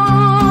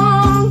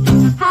along.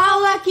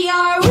 How lucky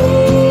are we?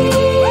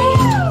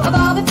 Of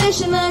all the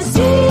fish in the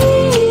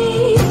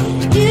sea,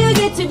 you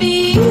get to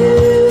be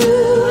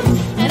you,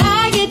 and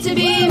I get to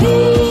be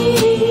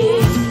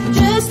me.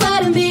 Just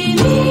let him be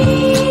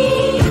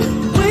me.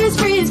 We're as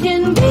free as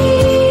can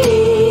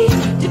be,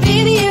 to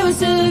be the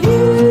youest of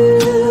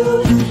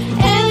you,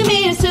 and the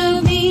meanest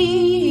of me.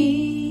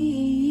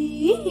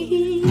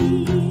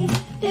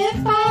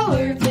 If I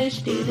were a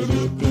fish,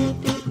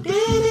 do-do-do-do-do-do-do-do.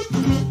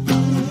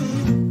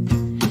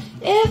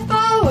 If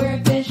I were a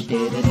fish,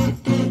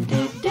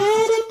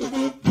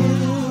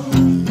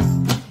 do-do-do-do-do-do-do-do.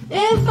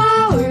 If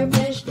I were a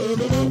fish,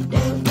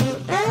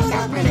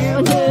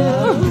 do-do-do-do-do-do-do-do.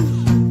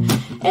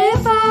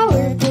 If I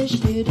were a fish,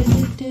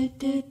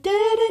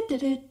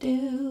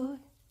 do-do-do-do-do-do-do-do.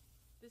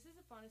 This is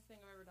the funnest thing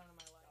I've ever done in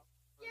my life.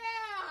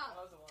 Yeah!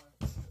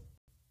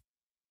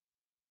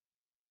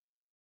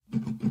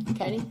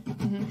 Ready?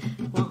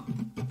 1,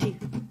 2,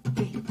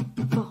 3,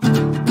 4.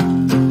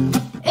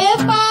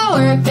 If I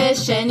were a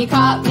fish and you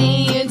caught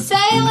me, you'd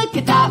say, look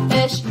at that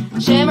fish,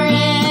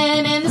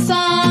 shimmering in the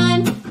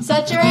sun.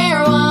 Such a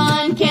rare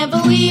one, can't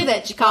believe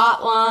that you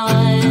caught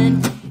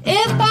one.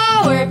 If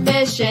I were a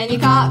fish and you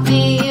caught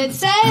me, you'd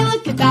say,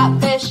 look at that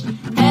fish,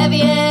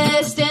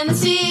 heaviest in the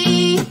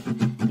sea.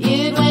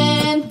 You'd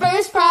win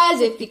first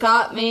prize if you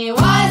caught me.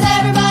 Why is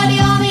everybody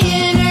on the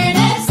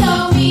internet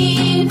so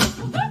mean?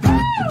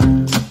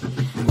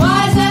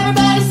 Why is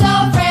everybody so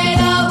afraid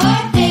of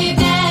what they've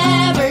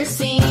never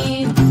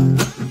seen?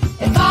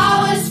 If I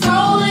was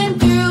scrolling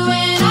through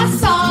and I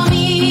saw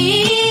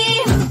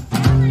me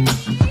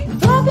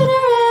flopping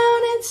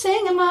around and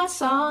singing my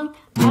song,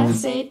 I'd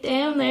say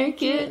damn they're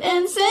cute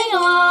and sing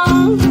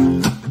along.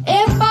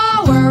 If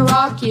I were a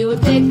rock, you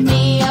would pick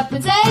me up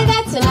and say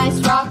that's a nice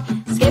rock.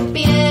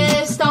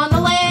 Skippiest on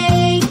the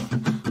lake.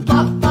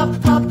 Plop,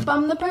 plop, plop,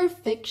 I'm the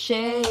perfect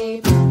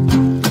shape.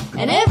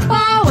 And if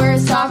I were a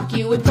sock,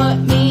 you would put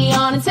me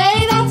on and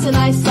say that's a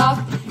nice sock.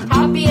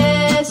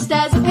 Happiest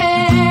as a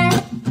pair.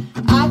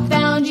 I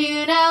found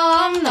you, now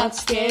I'm not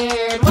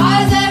scared.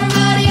 Why is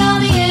everybody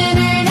on the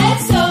internet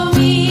so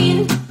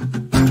mean?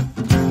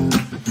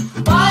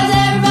 Why is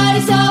everybody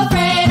so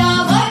afraid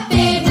of what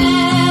they've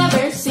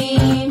never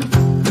seen?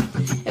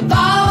 If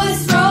I was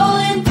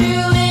scrolling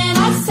through and I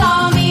saw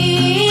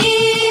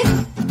me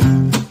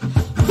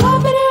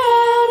flopping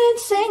around and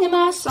singing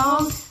my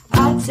song,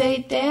 I'd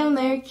say damn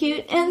they're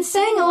cute and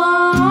sing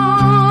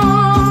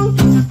along.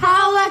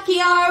 How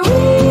lucky are we?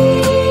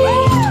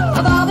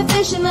 Of all the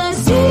fish in the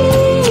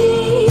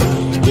sea,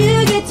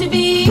 you get to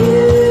be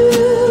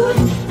you,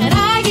 and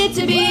I get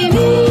to be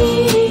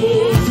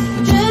me.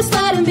 Just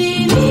let him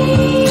be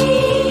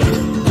me.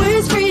 We're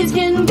as free as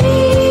can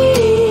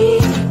be,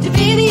 to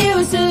be the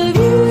youest of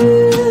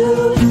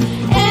you,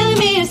 and the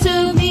meanest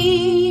of me.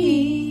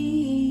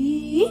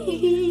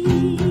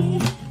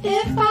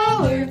 If I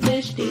were a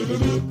fish,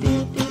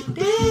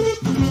 do-do-do-do-do-do-do-do.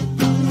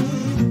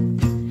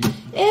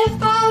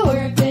 If I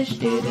were a fish,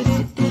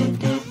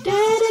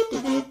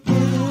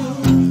 do-do-do-do-do-do-do-do.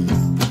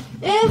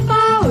 If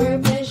I were a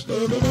fish,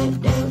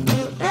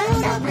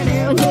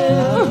 do-do-do-do-do-do-do-do.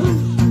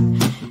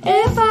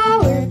 If I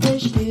were a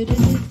fish,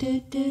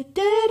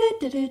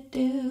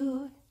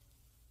 do-do-do-do-do-do-do-do.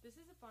 This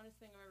is the funnest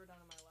thing I've ever done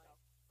in my life.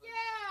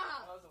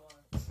 Yeah!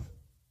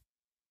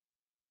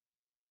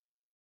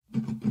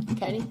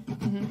 Ready?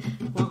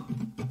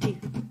 1, 2,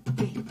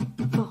 3,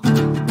 4.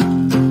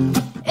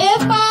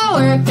 If I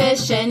were a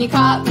fish and you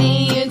caught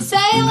me, you'd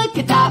say, look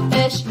at that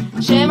fish,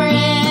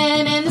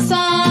 shimmering in the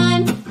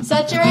sun.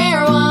 Such a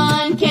rare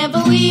one, can't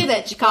believe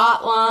that you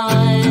caught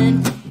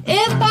one.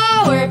 If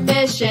I were a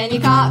fish and you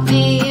caught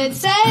me, you'd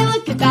say,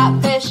 look at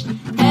that fish,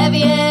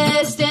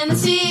 heaviest in the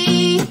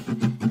sea.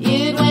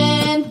 You'd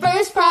win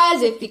first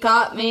prize if you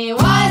caught me.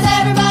 Why is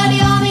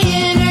everybody on the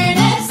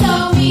internet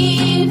so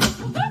mean?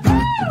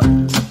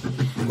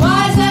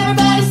 Why is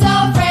everybody so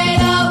afraid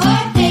of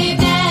what they've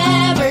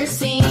never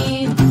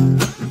seen?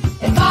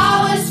 If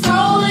I was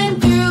scrolling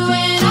through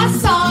and I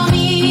saw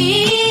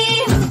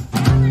me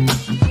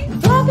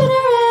flopping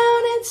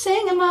around and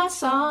singing my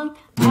song,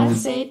 I'd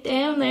say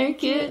damn they're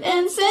cute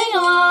and sing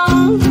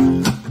along.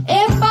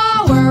 If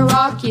I were a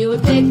rock, you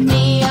would pick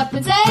me up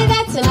and say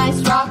that's a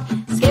nice rock.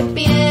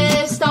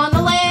 Skippiest on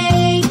the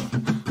lake.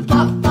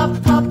 Plop,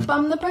 plop, plop,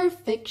 I'm the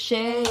perfect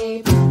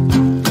shape.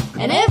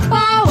 And if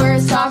I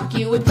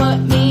would put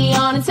me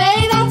on and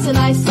say that's a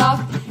nice sock.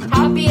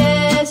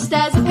 Happiest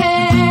as a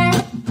pair.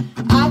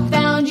 I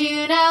found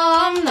you, now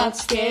I'm not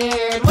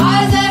scared.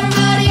 Why is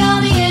everybody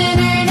on the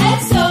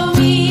internet so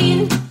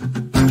mean?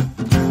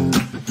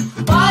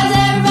 Why is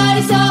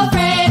everybody so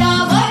afraid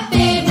of what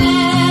they've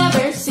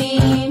never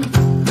seen?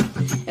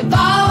 If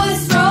I was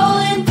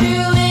scrolling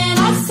through and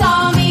I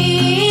saw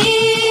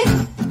me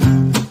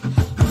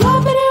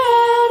flopping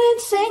around and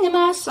singing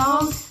my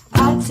song,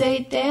 I'd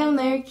say, damn,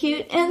 they're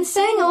cute and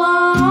sing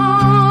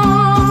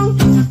along.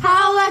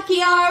 How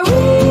lucky are we?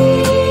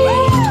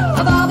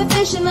 Of all the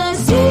fish in the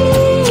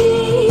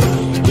sea,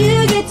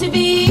 you get to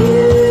be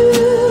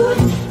you,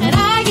 and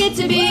I get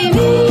to be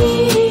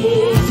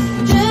me.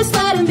 Just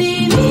let 'em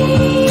be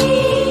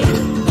me.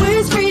 We're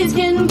as free as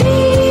can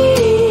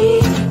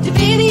be, to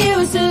be the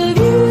us of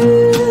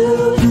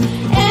you,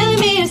 and the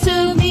meest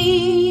of me.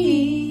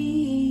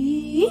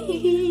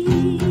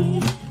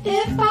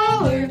 If I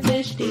were a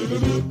fish,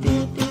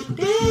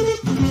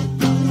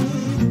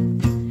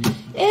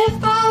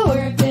 if I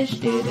were a fish,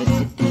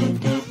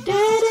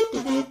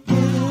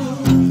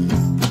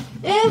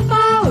 if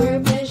I were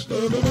a fish,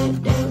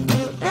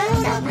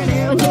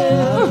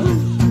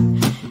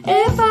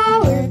 if I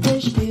were a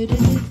fish,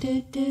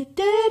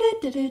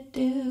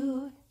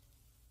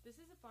 This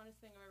is the funnest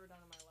thing I've ever done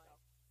in my life.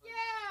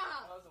 yeah.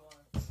 That was a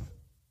one.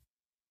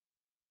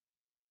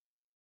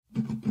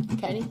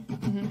 Ready?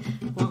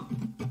 1,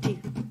 2,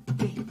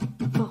 3,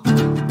 4.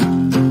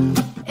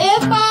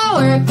 If I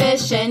were a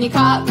fish and you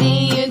caught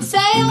me, you'd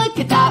say, look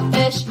at that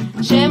fish,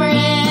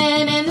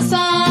 shimmering in the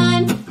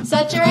sun.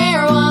 Such a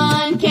rare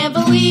one, can't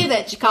believe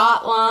that you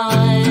caught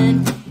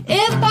one.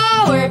 If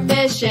I were a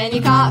fish and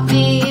you caught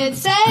me, you'd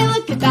say,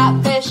 look at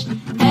that fish,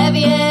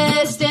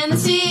 heaviest in the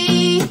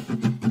sea.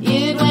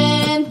 You'd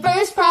win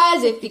first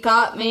prize if you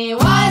caught me.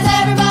 Why is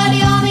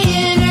everybody on the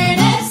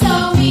internet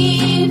so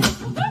mean?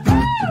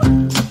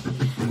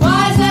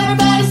 Why is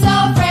everybody so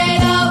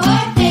afraid of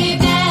what they've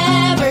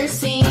never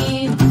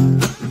seen?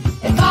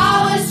 If I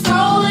was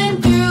scrolling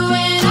through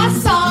and I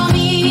saw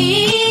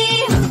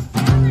me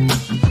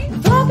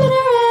flopping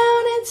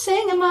around and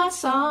singing my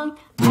song,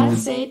 I'd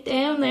say,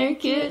 damn, they're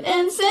cute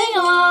and sing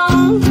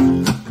along.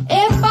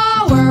 If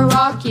I were a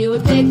rock, you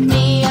would pick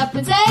me up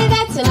and say,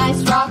 that's a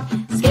nice rock,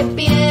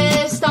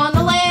 skippiest on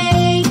the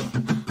lake.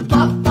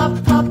 Plop,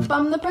 plop, plop,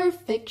 I'm the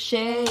perfect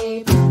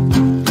shape.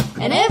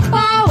 And if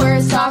I were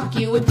a sock,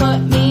 you would put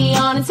me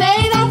on and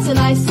say, that's a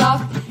nice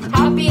sock,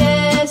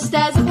 happiest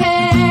as a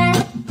pair.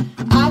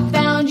 I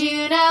found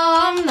you, now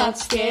I'm not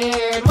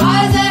scared.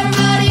 Why is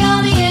everybody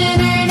on the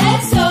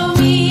internet so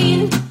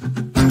mean?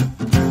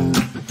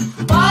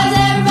 Why is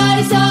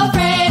everybody so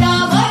afraid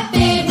of what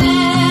they've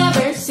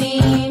never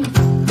seen?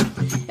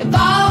 If I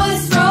was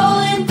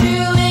scrolling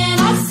through and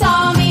I saw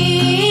me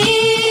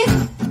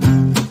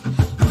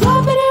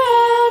flopping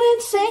around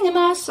and singing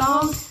my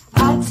song,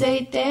 I'd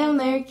say, damn,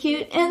 they're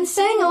cute and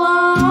sing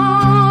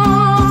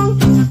along.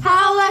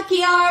 How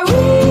lucky are we?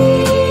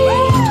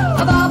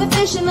 Of all the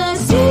fish in the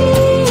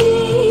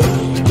sea,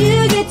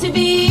 you get to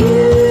be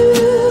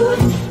you,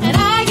 and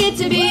I get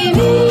to be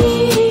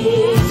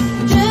me.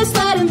 Just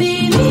let 'em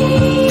be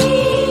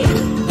me.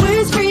 We're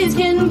as free as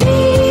can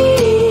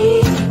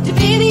be, to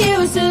be the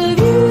us of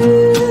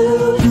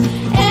you,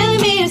 and the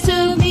meest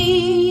of me.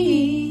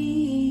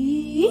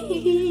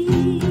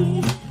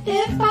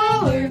 If I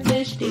were a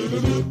fish,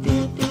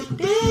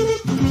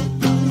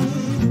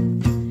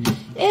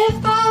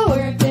 if I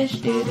were a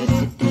fish, if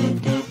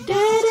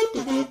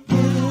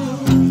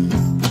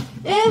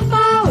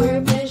I were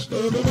a fish,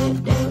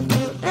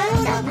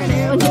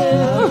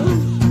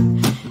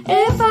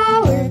 if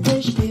I were a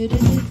fish,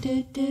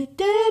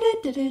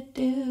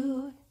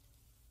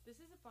 This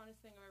is the funnest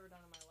thing I've ever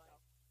done in my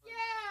life.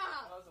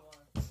 yeah. That was a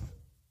one.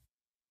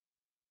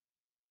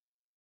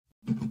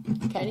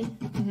 Ready?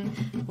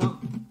 1,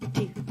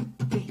 2,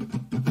 3,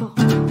 4.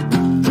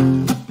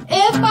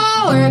 If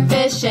I were a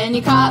fish and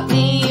you caught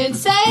me, you'd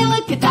say,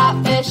 look at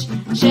that fish,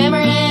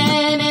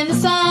 shimmering in the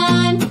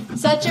sun.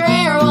 Such a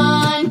rare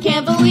one,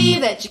 can't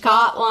believe that you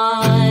caught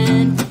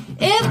one.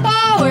 If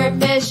I were a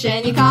fish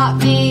and you caught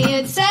me,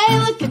 you'd say,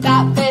 look at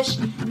that fish,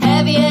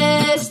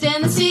 heaviest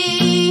in the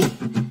sea.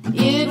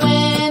 You'd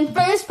win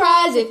first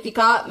prize if you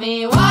caught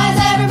me. Why is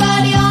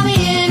everybody on the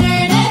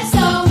internet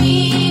so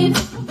mean?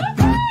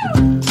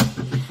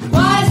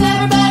 Why is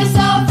everybody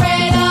so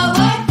afraid of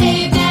what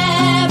they've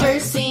never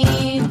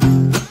seen?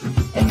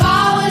 If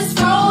I was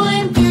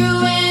scrolling through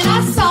and I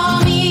saw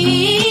me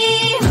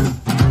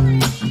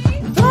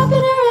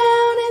flopping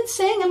around and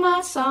singing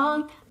my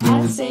song,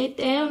 I'd say,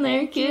 damn,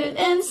 they're cute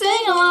and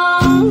sing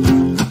along.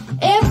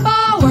 If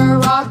I were a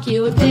rock,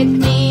 you would pick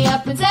me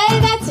up and say,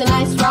 that's a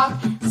nice rock,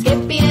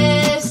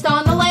 skippiest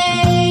on the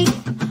lake.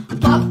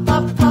 Plop,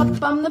 plop,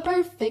 plop, I'm the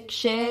perfect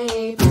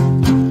shape.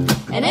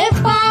 And if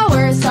I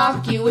were a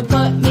sock, you would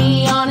put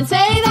me on and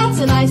say, that's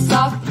a nice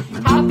sock,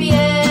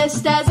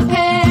 happiest as a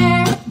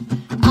pair.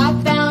 I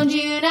found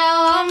you, now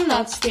I'm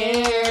not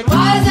scared.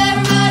 Why is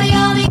everybody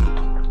on the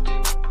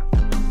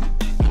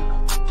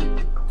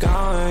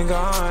Going,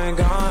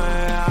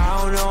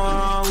 I don't know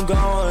where I'm I'm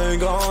going,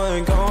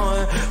 going,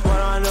 going. When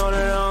I know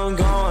that I'm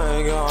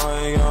going,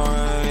 going,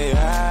 going.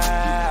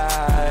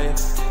 Yeah,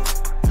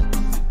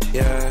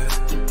 yeah.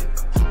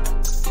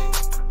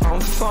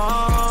 I'm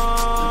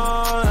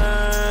falling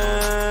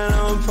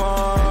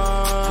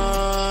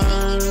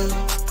apart.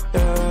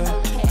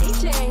 Yeah.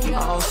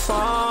 I'm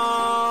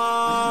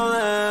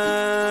falling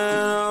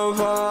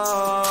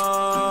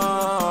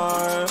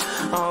apart.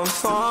 I'm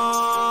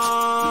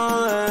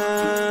falling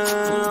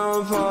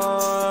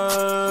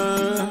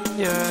apart.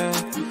 Yeah.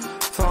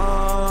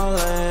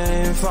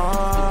 Falling,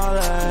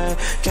 falling.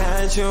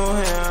 Can't you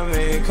hear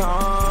me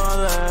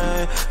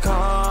calling,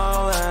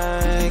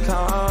 calling,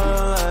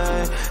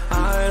 calling?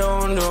 I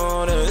don't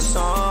do this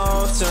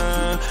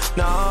often.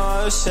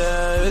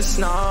 Nauseous,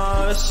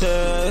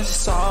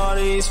 nauseous. All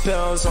these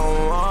pills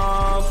I'm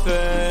off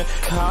it.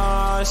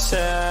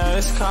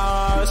 Cautious,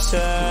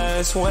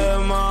 cautious.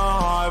 With my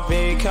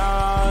heartbeat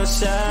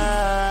cautious.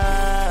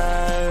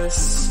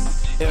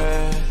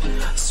 Yeah,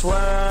 swear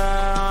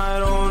I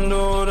don't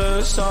do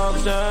this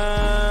often.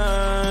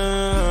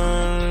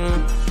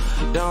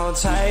 Don't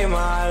take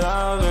my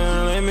love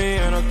and leave me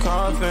in a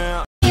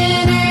coffin.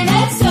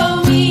 Internet's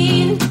so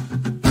mean.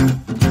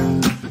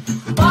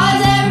 Why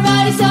is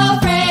everybody so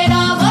afraid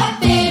of what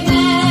they've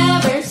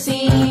never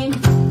seen?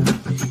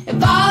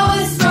 If I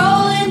was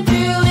scrolling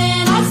through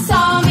and I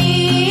saw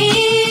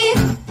me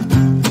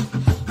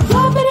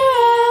flopping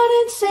around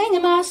and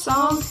singing my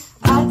song,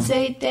 I'd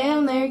say,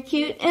 damn, they're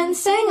cute and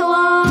sing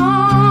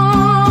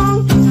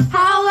along.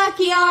 How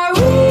lucky are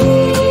we?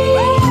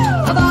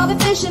 Of all the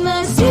fish in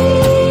the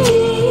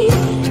sea,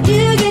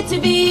 you get to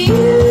be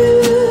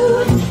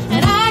you,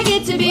 and I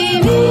get to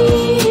be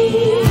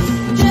me.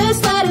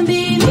 Just let 'em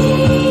be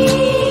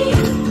me.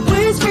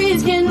 We're as free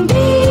as can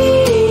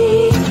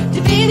be,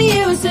 to be the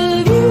use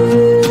of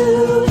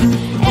you,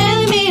 and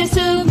the meanest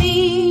of me.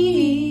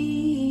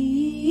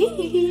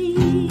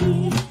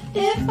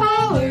 If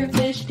I were a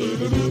fish,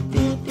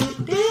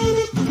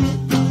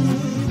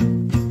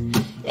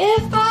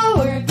 if I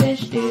were a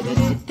fish, if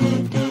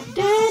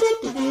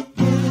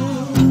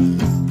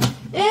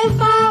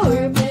I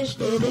were a fish,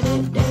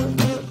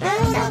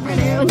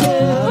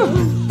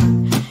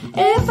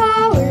 if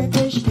I were a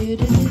fish,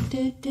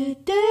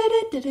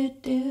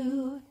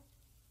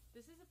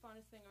 This is the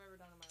funnest thing I've ever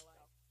done in my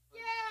life.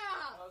 Yeah!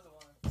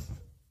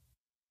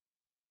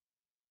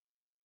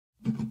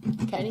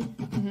 Ready?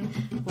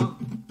 1,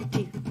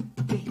 2,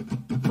 3,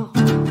 4.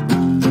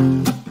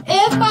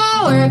 If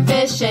I were a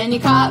fish and you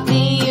caught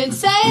me, you'd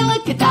say,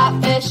 look at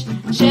that fish,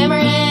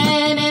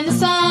 shimmering in the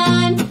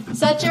sun.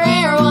 Such a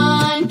rare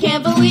one,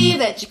 can't believe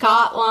that you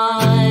caught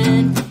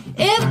one.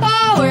 If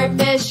I were a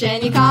fish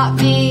and you caught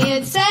me,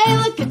 you'd say,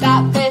 look at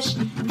that fish,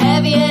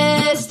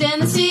 heaviest in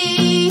the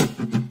sea.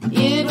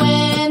 You'd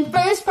win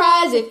first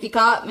prize if you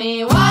caught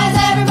me. Why is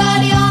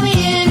everybody on the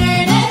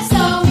internet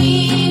so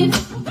mean?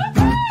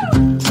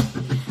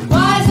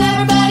 Why is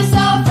everybody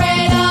so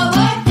afraid of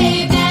what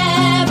they've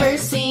never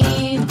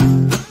seen?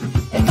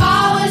 If I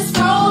was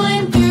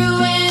scrolling through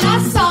and I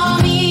saw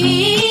me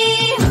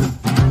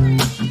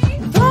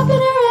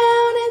flopping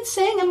around and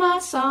singing my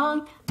song,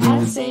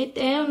 I'd say,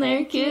 damn,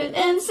 they're cute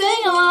and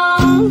sing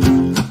along.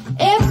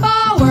 If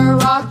I were a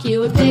rock, you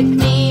would pick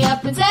me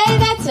up and say,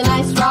 that's a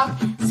nice rock,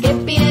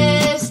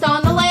 skippiest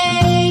on the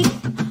lake.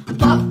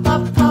 Plop,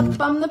 plop, plop,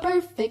 I'm the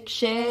perfect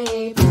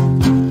shape.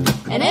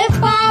 And if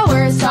I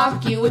were a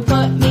sock, you would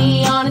put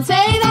me on and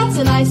say, that's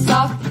a nice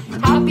sock,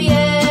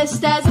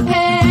 happiest as a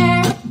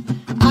pair.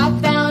 I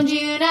found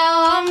you,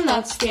 now I'm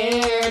not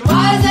scared.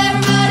 Why is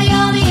everybody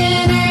on the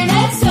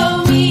internet so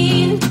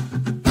mean?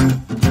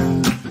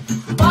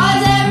 Why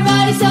is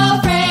everybody so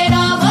afraid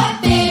of what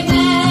they've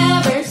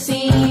never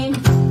seen?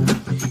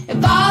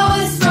 If I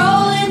was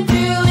scrolling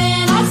through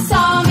and I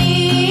saw me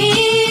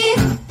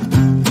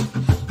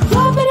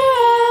flopping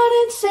around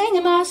and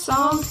singing my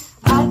song,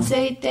 I'd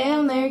say,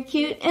 damn, they're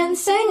cute and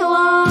sing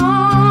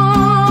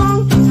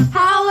along.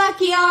 How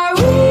lucky are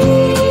we?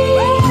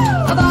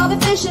 Of all the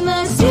fish in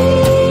the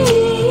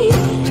sea,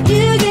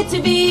 you get to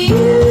be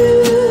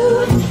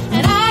you,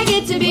 and I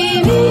get to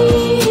be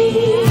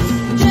me.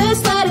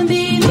 Just let 'em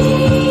be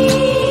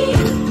me.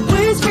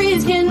 We're as free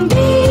as can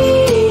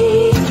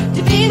be,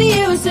 to be the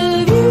use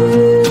of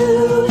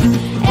you,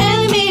 and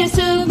the meanest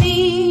of me.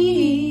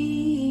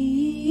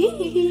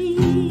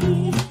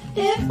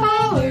 If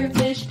I were a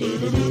fish,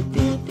 if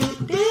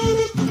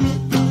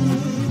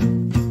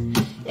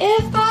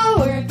I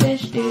were a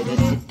fish, if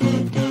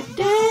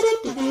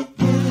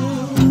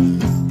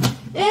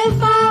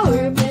I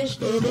were a fish,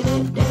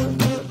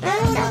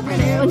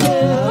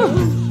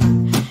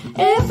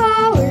 if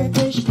I were a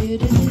fish,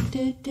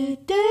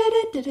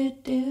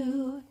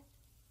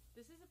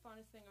 This is the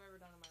funnest thing I've ever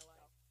done in my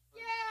life.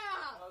 Yeah!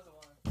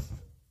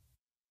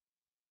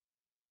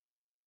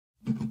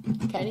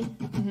 Ready?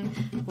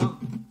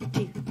 1,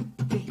 2,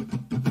 3,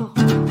 4.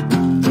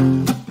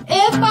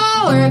 If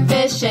I were a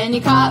fish and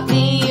you caught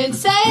me, you'd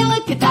say,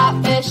 look at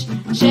that fish,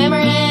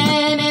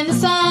 shimmering in the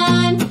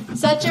sun.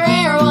 Such a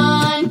rare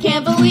one,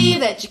 can't believe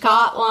that you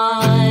caught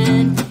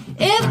one.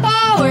 If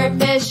I were a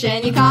fish fish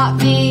and you caught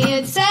me,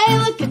 you'd say,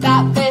 look at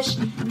that fish,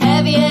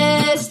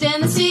 heaviest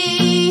in the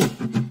sea.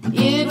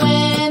 You'd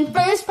win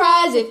first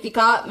prize if you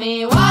caught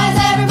me. Why is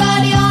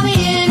everybody on the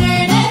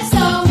internet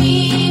so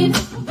mean?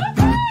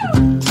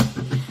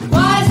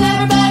 Why is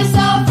everybody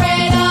so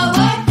afraid of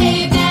what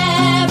they've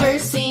never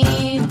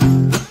seen?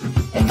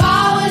 If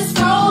I was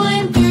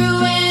scrolling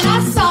through and I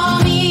saw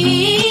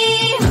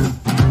me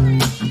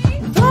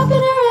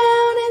flopping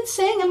around and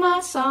singing my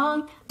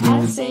song,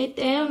 I'd say,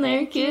 damn,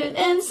 they're cute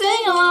and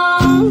sing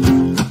along.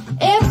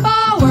 If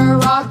I were a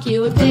rock,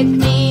 you would pick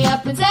me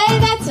up and say,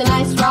 that's a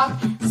nice rock,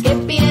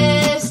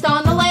 skippiest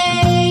on the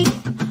lake.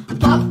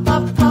 Plop,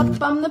 plop,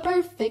 plop, I'm the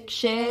perfect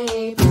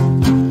shape.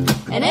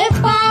 And if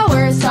I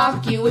were a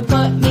sock, you would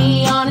put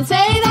me on and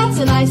say, that's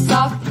a nice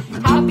sock,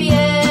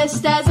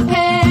 happiest as a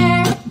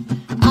pair.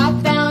 I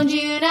found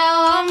you,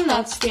 now I'm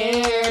not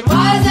scared.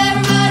 Why is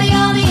everybody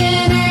on the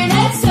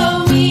internet so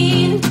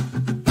mean?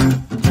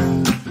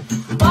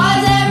 Why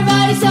is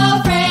everybody so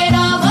afraid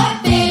of what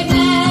they've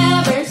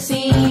never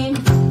seen?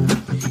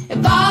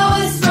 If I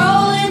was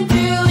scrolling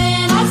through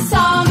and I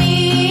saw me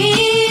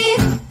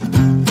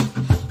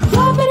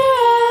flopping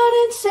around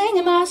and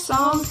singing my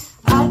song,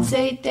 I'd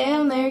say,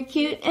 damn, they're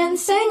cute and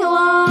sing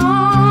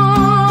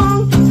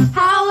along.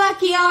 How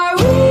lucky are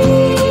we,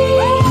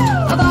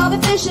 of all the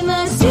fish in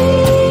the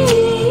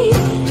sea?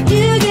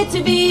 You get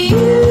to be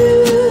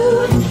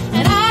you,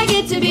 and I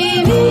get to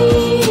be me.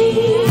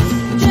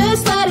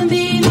 Just let him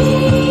be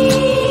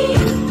me.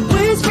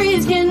 We're as free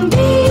as can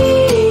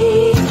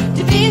be,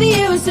 to be the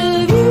youest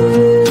of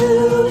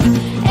you,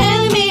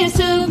 and the meanest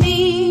of me.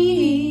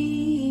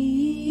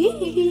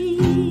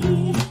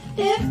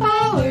 If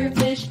I were a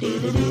fish,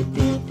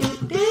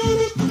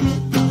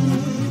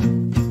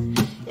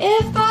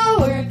 if I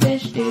were a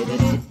fish,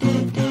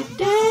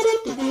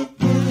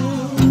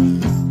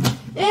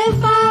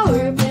 if I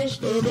were a fish,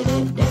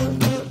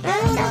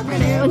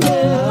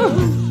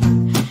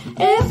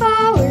 if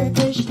I were a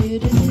fish,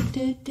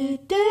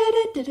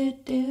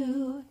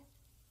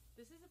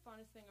 This is the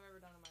funnest thing I've ever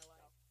done in my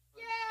life.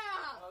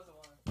 Yeah!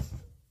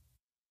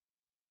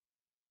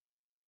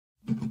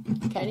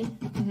 Kenny? 1,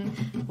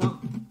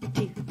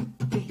 2,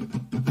 3,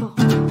 4.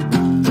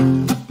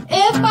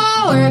 If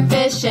I were a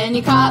fish and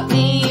you caught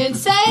me, you'd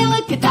say,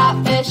 look at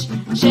that fish,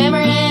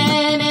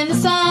 shimmering in the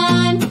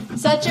sun.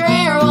 Such a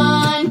rare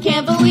one,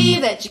 can't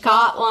believe that you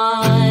caught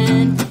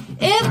one.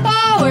 If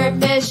I were a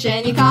fish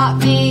and you caught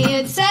me,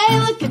 you'd say,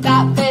 look at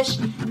that fish,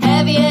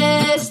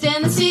 heaviest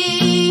in the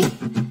sea.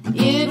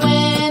 You'd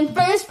win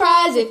first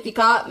prize if you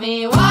caught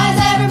me. Why is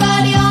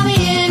everybody on the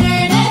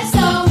internet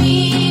so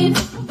mean?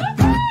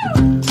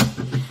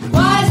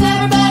 Why is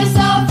everybody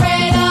so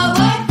afraid of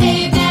what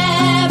they've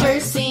never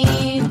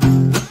seen?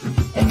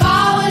 If I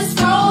was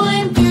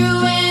scrolling through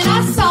and I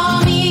saw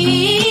me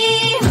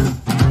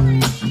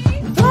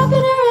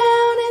flopping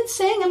around and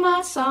singing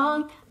my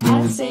song,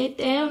 I'd say,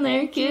 damn,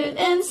 they're cute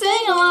and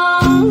sing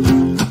along.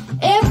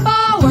 If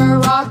I were a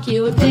rock,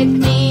 you would pick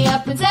me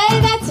up and say,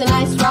 that's a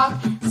nice rock,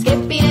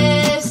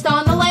 skippiest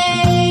on the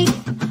lake.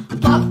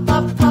 Plop,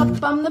 plop,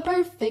 plop, I'm the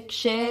perfect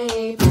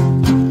shape.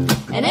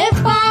 And if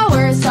I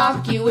were a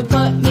sock, you would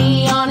put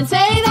me on and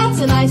say, that's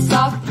a nice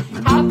sock,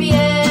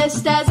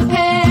 happiest as a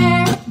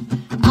pair.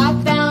 I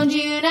found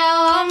you,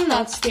 now I'm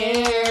not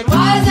scared.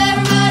 Why is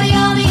everybody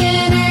on the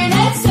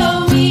internet so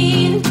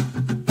mean?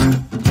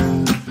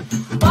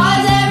 Why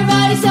is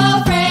everybody so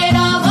afraid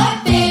of what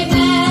they've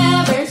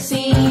never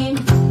seen?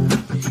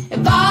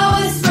 If I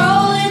was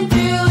scrolling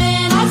through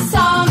and I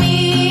saw me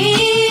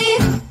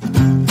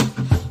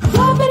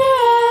flopping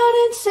around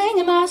and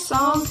singing my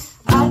song,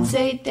 I'd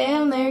say,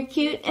 damn, they're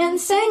cute and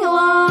sing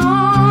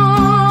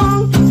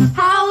along.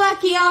 How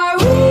lucky are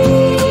we,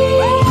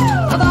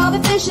 of all the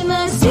fish in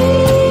the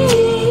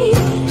sea?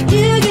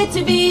 You get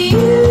to be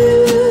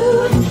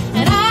you,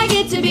 and I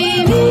get to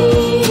be me.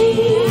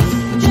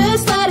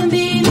 Just let him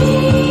be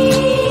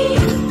me.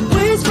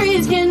 We're as free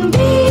as can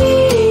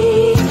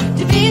be,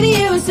 to be the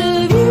youest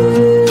of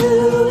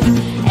you,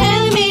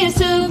 and the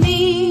meanest of me.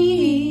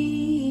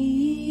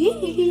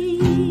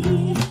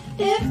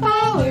 If I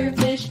were a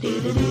fish,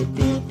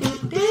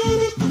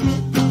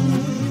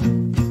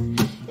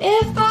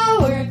 if I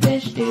were a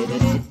fish,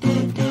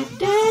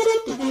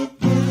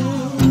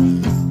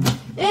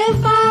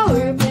 if I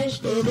were a fish,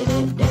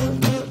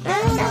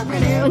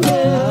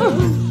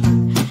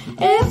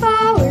 if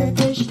I were a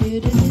fish,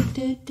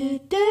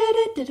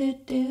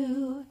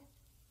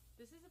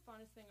 This is the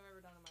funnest thing I've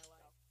ever done in my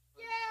life.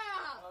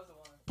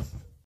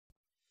 yeah!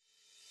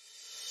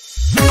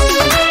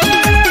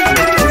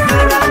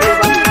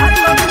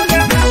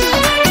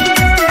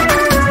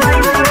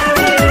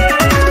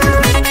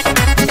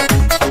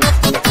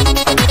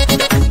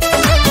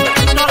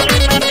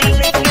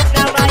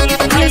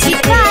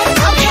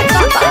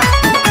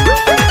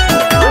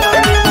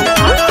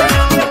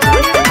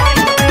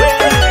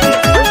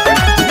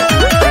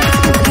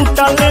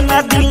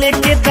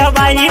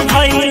 दवाई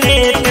भइले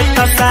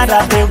त सारा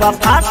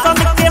बेवफा सन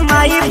के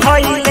माई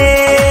भइले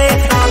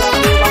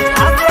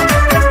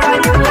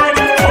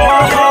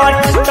ओहो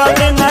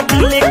चले ना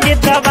दिल के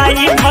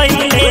दवाई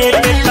भइले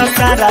तो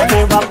सारा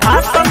बेवफा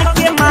सन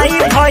के माई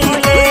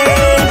भइले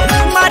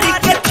मारी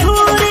के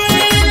छुरी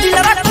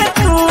दिलवा के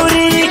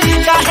तूरी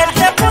काहे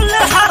ते बुल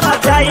हरा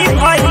जाई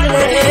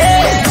भइले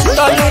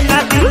तोलू ना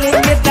दिल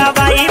के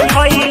दवाई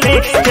भइले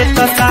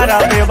तो सारा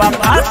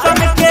बेवफा सन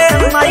के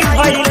माई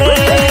भइले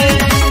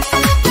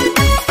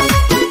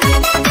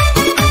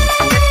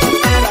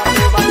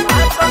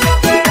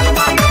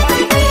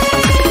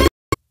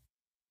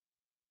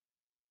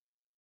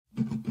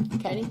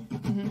Ready?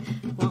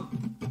 1,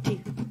 2,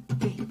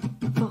 3,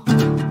 4.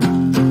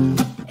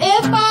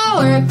 If I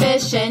were a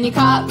fish and you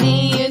caught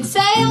me, you'd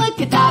say,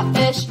 look at that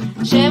fish,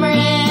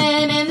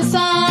 shimmering in the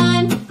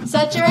sun.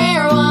 Such a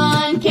rare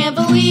one, can't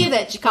believe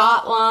that you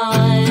caught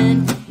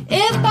one.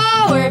 If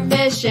I were a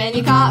fish and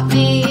you caught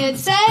me, you'd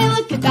say,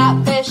 look at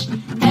that fish,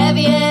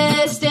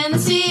 heaviest in the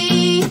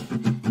sea.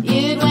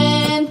 You'd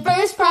win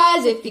first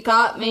prize if you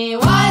caught me.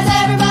 Why is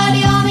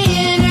everybody on the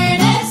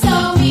internet so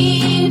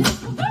mean?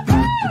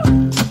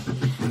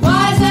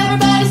 Why is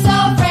everybody so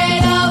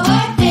afraid of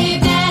what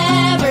they've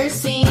never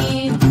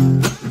seen?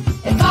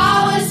 If I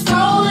was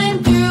scrolling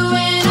through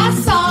and I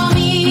saw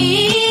me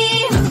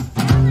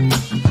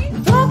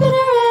walking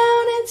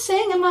around and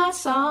singing my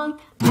song,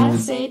 I'd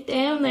say,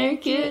 damn, they're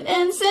cute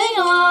and sing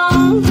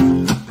along.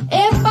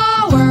 If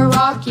I were a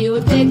rock, you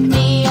would pick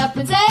me up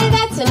and say,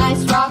 that's a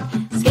nice rock,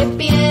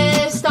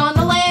 skippiest on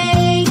the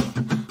lake.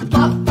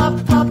 Plop, plop,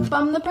 plop,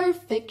 I'm the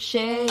perfect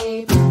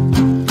shape.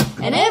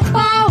 And if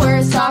I were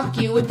a sock,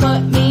 you would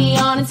put me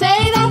on and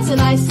say, that's a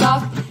nice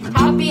sock,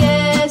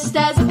 happiest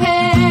as a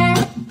pair.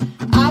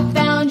 I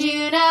found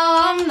you, now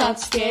I'm not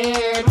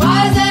scared.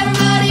 Why is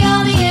everybody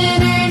on the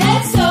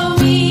internet so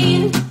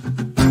mean?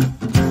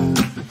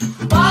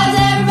 Why is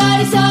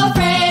everybody so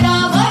afraid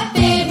of what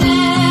they've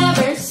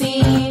never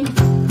seen?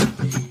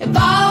 If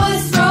I was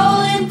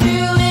scrolling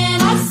through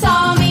and I saw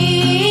me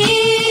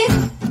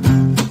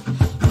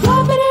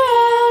flopping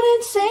around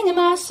and singing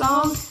my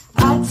song,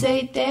 I'd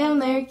say, damn,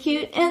 they're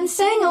cute and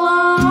sing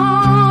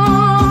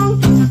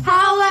along.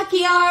 How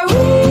lucky are we?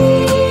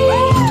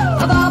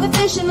 Of all the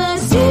fish in the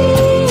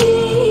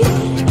sea,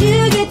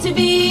 you get to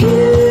be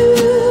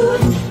you,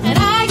 and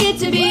I get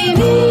to be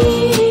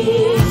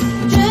me.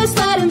 Just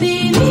let 'em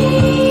be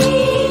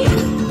me.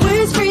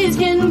 We're as free as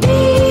can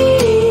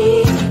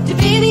be, to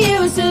be the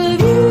us of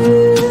you,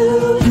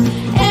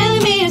 and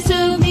the meest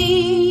of me.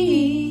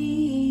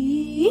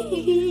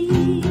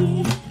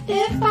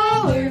 If I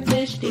were a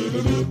fish,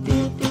 do-do-do-do.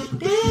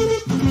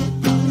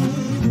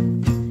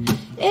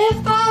 If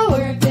I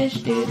were a fish,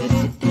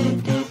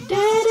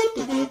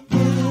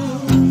 do-do-do-do-do-do-do-do.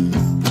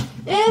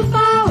 If I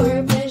were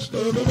a fish,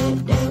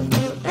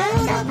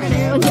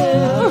 do-do-do-do-do-do-do.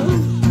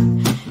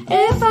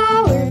 If I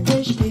were a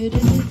fish,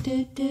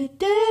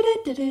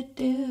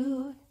 do-do-do-do-do-do-do.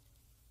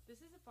 This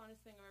is the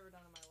funnest thing I've ever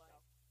done in my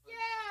life.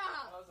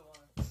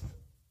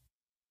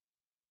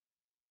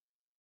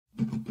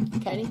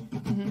 Ready?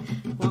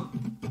 1,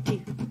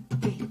 2,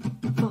 3,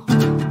 4.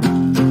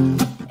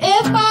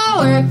 If I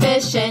were a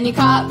fish and you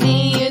caught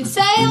me, you'd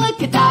say,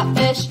 look at that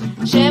fish,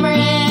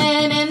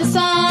 shimmering in the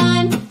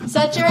sun.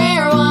 Such a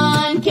rare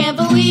one, can't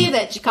believe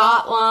that you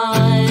caught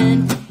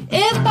one.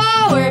 If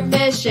I were a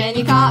fish and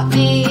you caught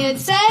me, you'd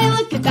say,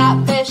 look at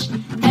that fish,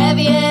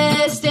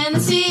 heaviest in the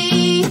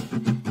sea.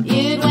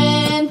 You'd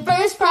win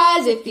first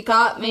prize if you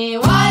caught me.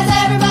 Why is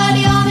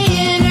everybody on the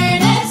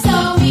internet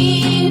so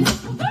mean?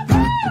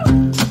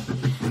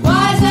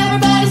 Why is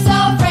everybody so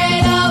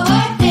afraid of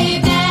what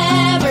they've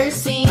never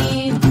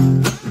seen?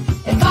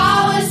 If I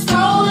was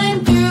scrolling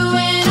through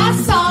and I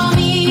saw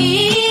me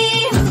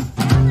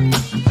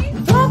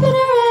flopping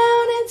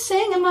around and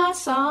singing my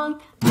song,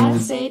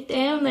 I'd say,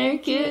 damn, they're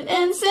cute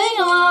and sing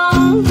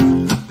along.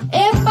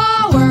 If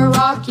I were a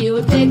rock, you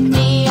would pick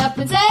me up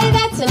and say,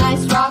 that's a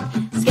nice rock,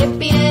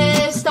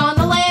 skippiest on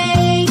the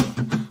lake.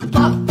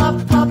 Plop, plop,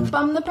 plop,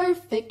 I'm the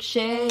perfect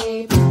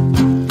shape.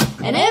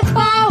 And if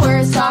I were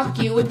a sock,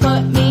 you would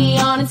put me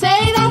on and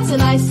say, that's a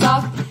nice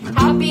sock,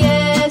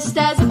 happiest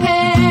as a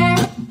pair.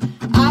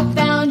 I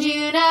found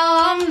you, now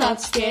I'm not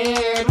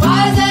scared.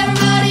 Why is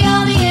everybody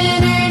on the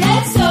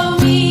internet so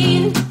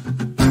mean?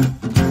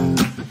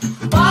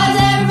 Why is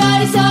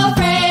everybody so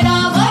afraid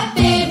of what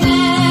they've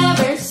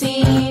never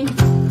seen?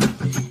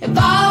 If I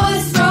was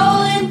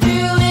scrolling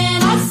through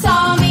and I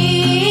saw me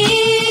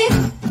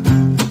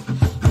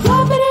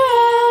flopping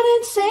around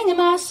and singing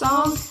my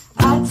song,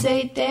 I'd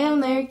say, damn,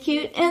 they're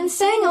cute and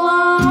sing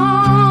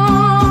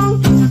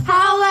along.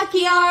 How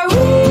lucky are we?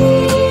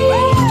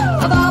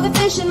 Of all the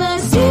fish in the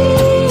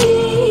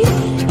sea,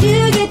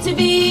 you get to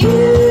be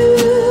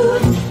you,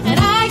 and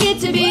I get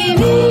to be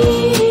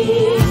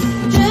me.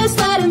 Just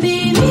let 'em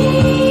be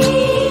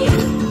me.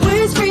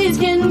 We're as free as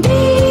can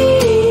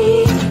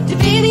be, to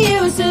be the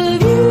us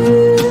of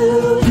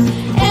you,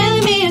 and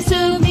the meest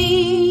of me.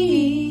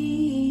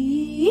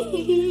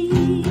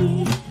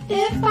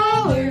 If I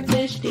were a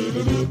fish,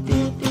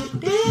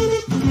 do-do-do-do-do-do-do.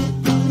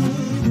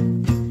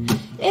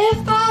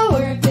 If I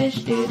were a fish,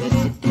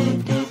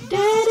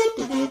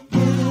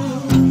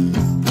 do-do-do-do-do-do-do-do.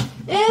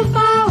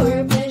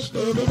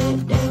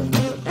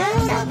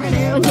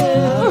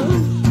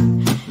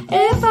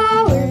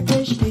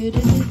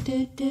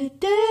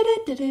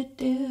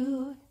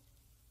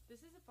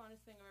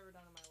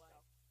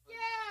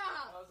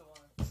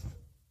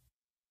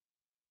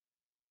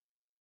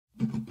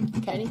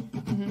 Ready?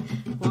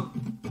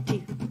 1,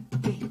 2,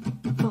 3,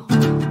 4.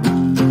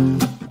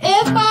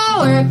 If I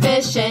were a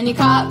fish and you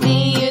caught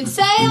me, you'd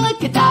say,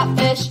 look at that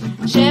fish,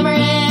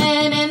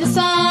 shimmering in the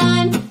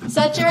sun.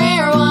 Such a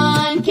rare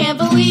one, can't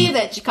believe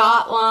that you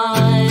caught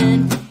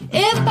one.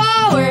 If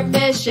I were a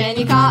fish and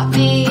you caught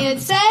me,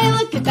 you'd say,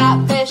 look at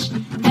that fish,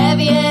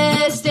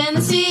 heaviest in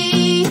the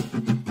sea.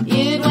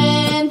 You'd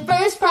win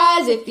first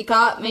prize if you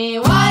caught me.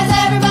 Why is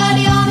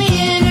everybody on the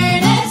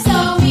internet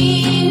so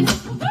mean?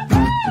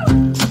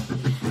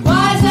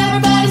 Why is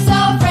everybody so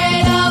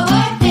afraid of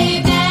what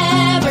they've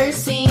never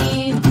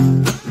seen?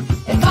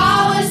 If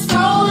I was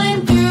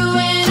scrolling through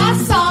and I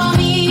saw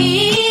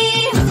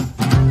me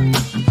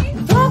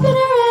flopping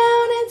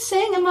around and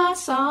singing my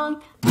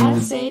song,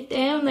 I'd say,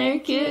 damn, they're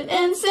cute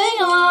and sing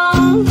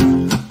along.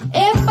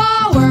 If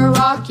I were a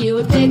rock, you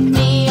would pick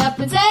me up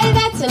and say,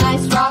 that's a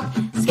nice rock,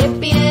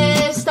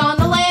 skippiest on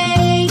the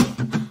lake.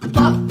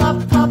 Plop,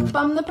 plop, plop,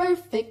 I'm the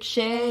perfect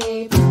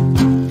shape.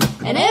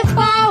 And if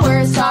I were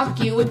a sock,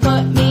 you would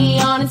put me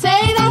on and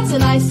say, that's a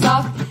nice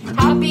sock,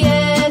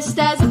 happiest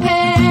as a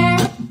pair.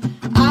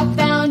 I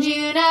found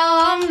you,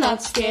 now I'm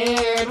not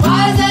scared.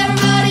 Why is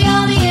everybody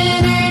on the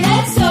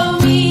internet so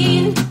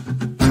mean?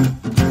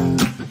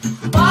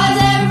 Why is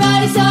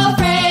everybody so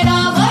afraid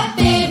of what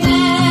they've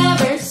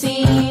never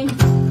seen?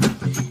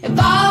 If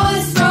I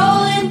was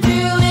scrolling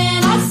through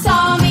and I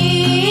saw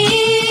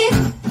me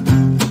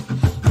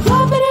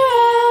flopping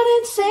around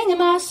and singing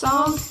my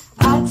song,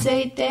 I'd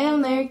say,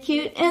 damn, they're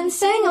cute and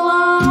sing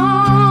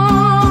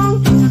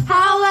along.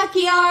 How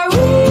lucky are we?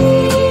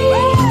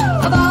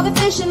 Of all the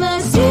fish in the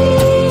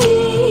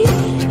sea,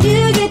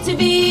 you get to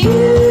be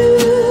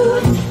you,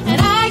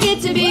 and I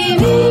get to be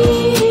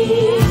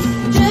me.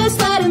 Just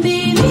let 'em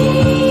be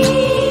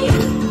me.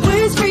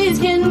 We're as free as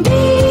can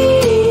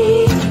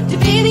be, to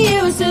be the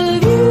you-est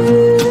of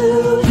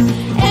you,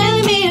 and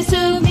the me-est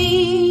of me.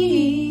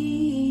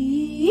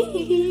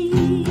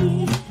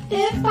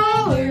 If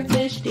I were a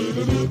fish,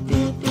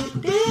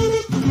 do-do-do-do-do-do-do.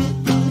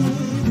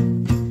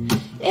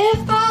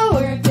 If I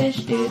were a fish,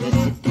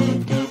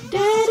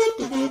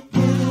 do-do-do-do-do-do-do-do.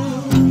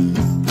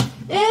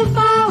 If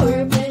I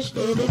were a fish,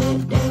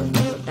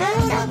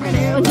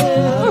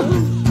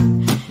 do-do-do-do-do-do-do-do.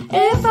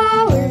 If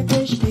I were a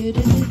fish,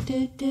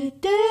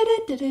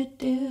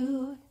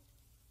 do-do-do-do-do-do-do-do.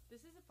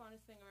 This is the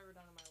funnest thing I've ever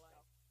done in my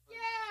life.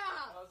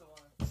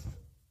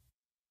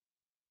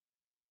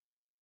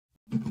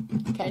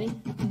 Ready?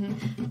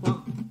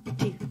 1,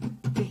 2,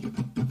 3,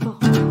 4.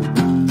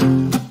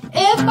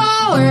 If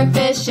I were a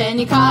fish and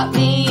you caught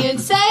me, you'd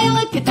say,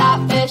 look at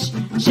that fish,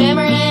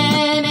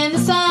 shimmering in the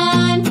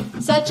sun.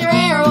 Such a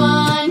rare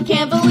one,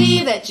 can't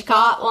believe that you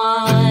caught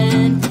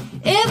one.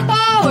 If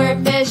I were a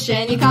fish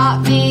and you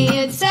caught me,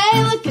 you'd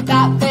say, look at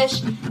that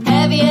fish,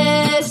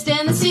 heaviest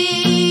in the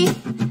sea.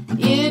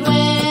 You'd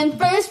win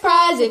first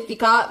prize if you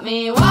caught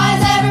me. Why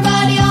is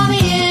everybody on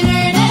the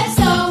internet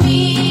so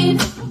mean?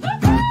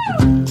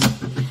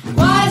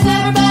 Why is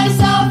everybody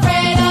so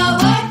afraid of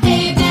what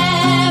they've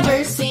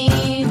never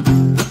seen?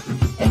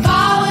 If I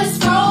was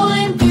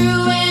scrolling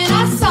through and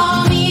I saw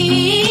me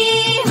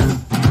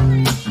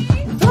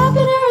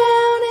flopping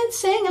around and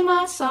singing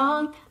my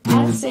song,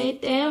 I'd say,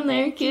 damn,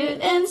 they're cute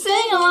and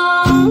sing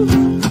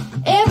along.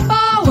 If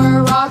I were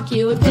a rock,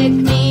 you would pick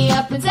me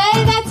up and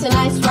say, that's a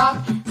nice rock,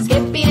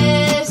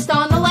 skippiest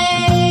on the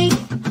lake.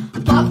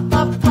 Plop,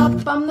 plop,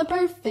 plop, I'm the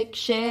perfect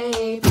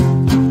shape.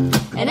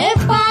 And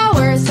if I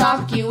were a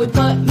sock, you would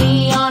put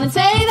me on and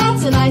say,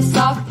 that's a nice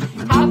sock,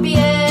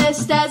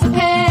 happiest as a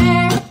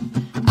pair.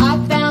 I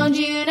found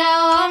you,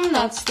 now I'm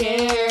not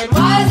scared.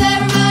 Why is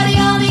everybody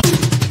on the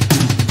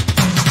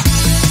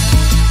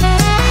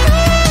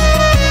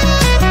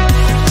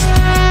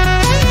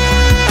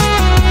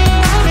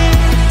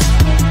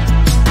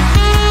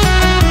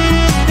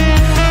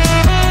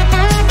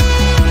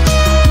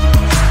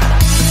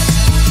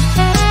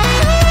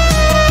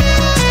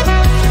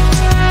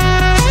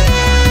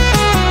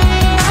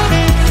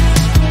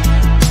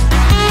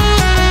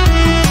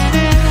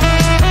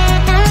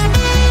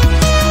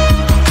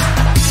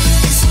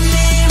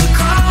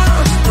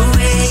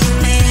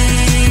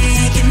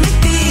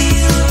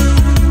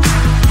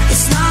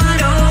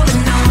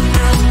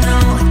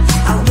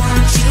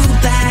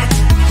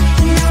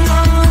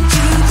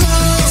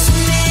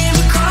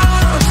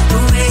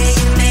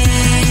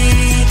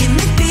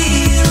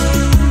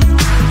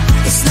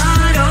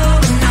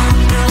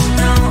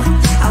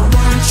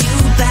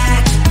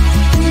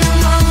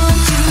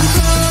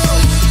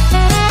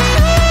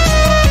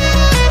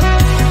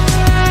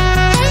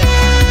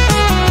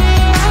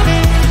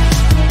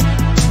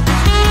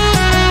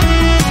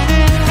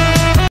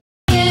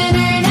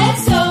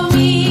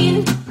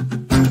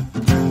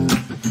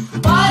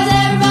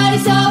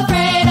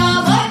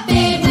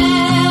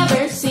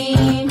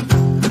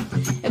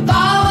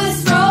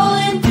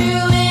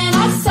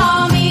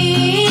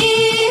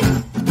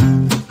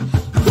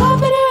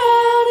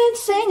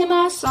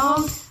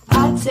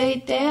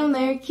say, damn,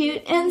 they're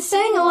cute and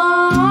sing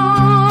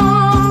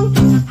along.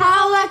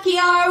 How lucky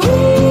are we?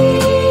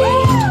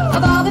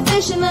 Of all the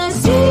fish in the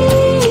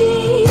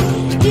sea,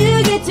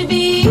 you get to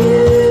be you.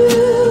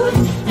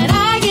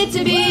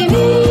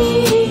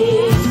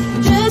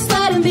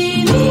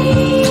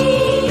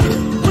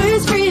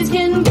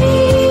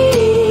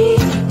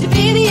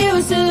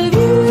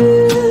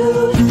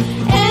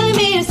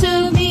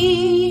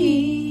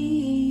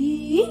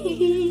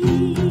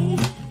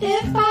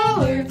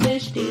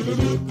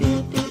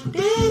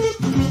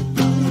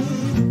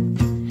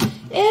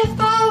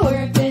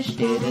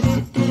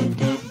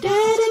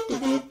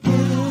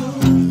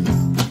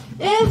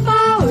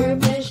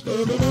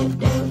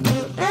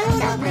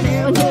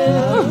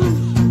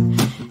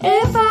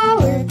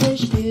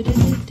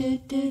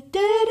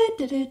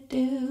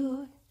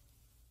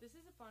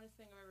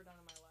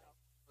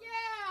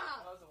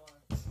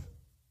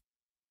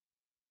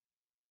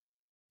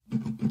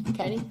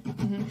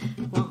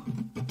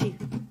 1, 2,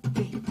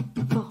 3,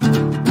 4.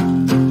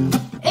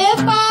 If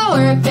I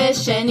were a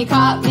fish and you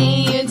caught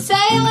me, you'd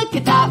say, look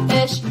at that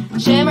fish,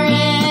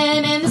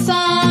 shimmering in the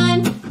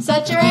sun.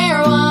 Such a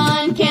rare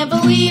one, can't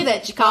believe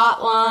that you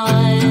caught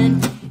one.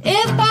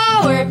 If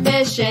I were a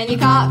fish and you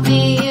caught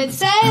me, you'd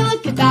say,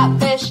 look at that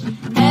fish,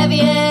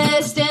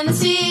 heaviest in the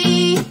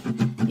sea.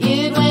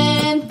 You'd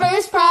win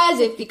first prize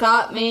if you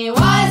caught me.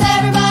 Why is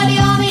everybody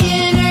on the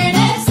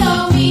internet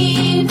so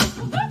mean?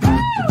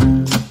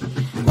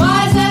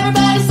 Why is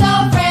everybody so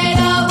afraid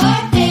of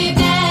what they've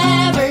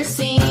never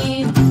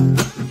seen?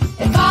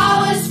 If I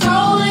was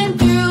scrolling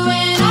through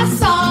and I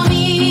saw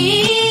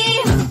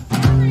me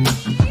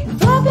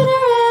flopping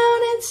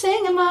around and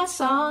singing my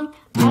song,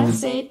 I'd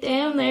say,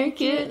 damn, they're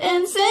cute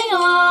and sing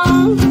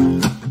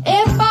along.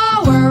 If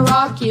I were a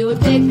rock, you would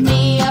pick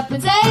me up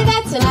and say,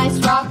 that's a nice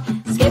rock,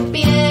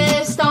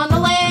 skippiest on the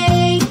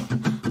lake.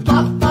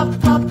 Plop, plop,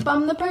 plop,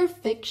 I'm the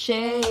perfect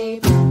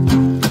shape.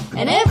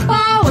 And if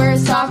I were a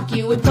sock,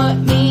 you would put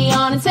me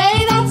on and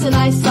say, that's a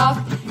nice sock,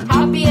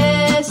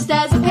 happiest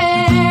as a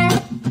pair.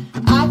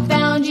 I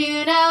found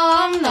you, now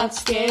I'm not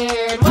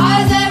scared.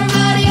 Why is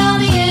everybody on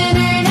the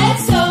internet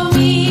so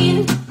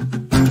mean?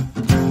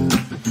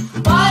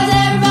 Why is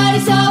everybody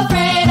so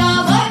afraid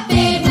of what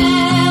they've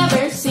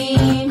never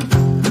seen?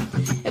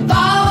 If I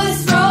was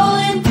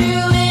scrolling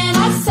through and I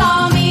saw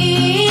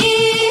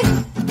me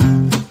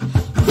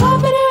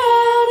flopping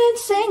around and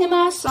singing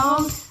my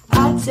song,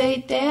 I'd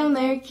say, damn,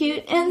 they're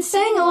cute and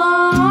sing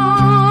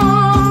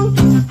along.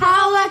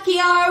 How lucky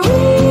are we?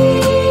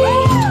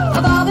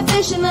 Of all the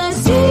fish in the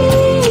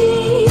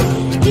sea,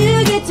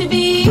 you get to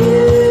be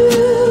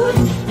you,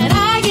 and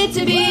I get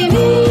to be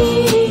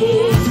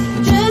me.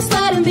 Just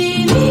let 'em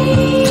be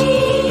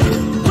me.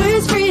 We're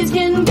as free as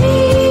can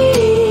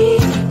be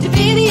to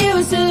be the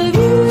you-est of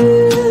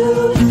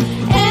you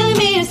and the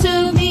me-est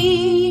of me.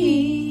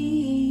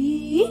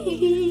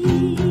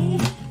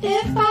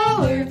 If I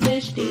were a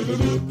fish,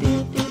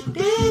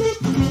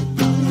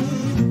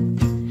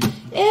 do-do-do-do-do-do-do-do.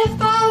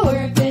 If I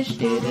were a fish,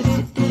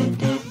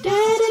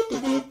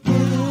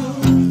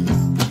 do-do-do-do-do-do-do-do.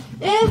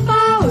 If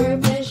I were a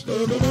fish,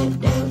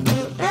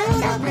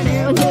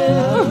 do-do-do-do-do-do-do-do.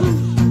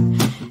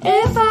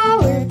 If I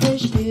were a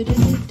fish,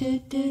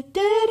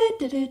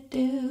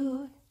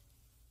 do-do-do-do-do-do-do-do.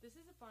 This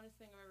is the funnest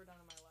thing I've ever done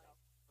in my life.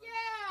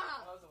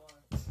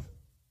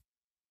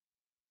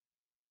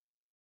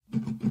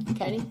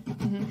 Ready?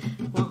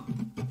 1,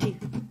 2,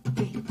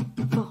 3,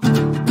 4.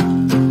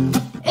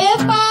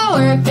 If I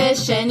were a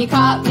fish and you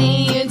caught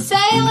me, you'd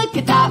say, look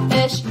at that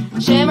fish,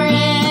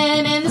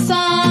 shimmering in the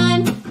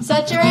sun.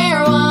 Such a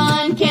rare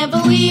one, can't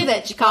believe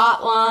that you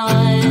caught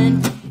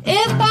one.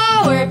 If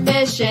I were a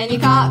fish and you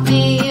caught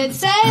me, you'd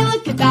say,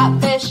 look at that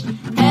fish,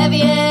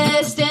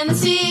 heaviest in the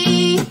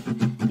sea.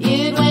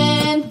 You'd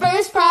win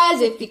first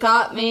prize if you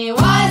caught me.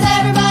 Why is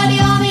everybody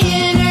on the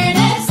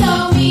internet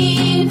so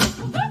mean?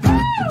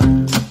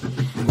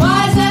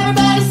 Why is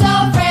everybody so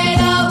afraid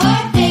of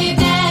what they've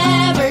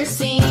never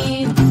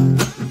seen?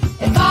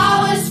 If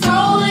I was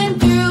scrolling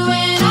through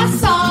and I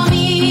saw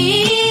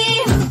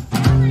me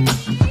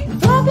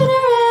flopping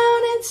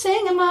around and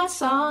singing my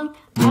song,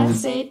 I'd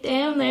say,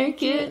 damn, they're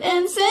cute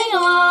and sing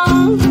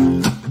along.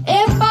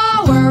 If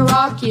I were a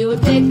rock, you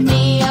would pick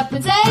me up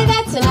and say,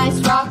 that's a nice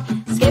rock,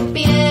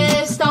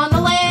 skippiest on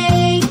the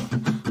lake.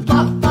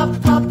 Plop,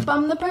 plop, plop,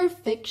 I'm the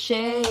perfect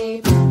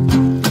shape.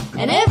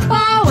 And if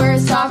I were a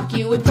sock,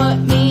 you would put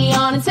me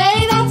on and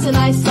say, that's a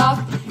nice sock,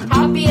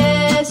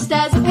 happiest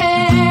as a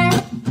pair.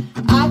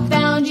 I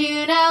found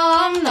you, now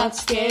I'm not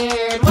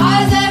scared.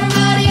 Why is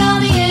everybody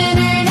on the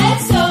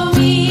internet so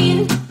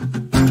mean?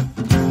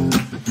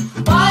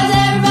 Why is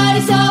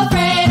everybody so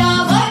afraid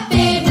of what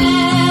they've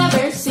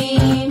never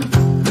seen?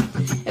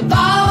 If I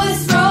was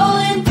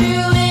scrolling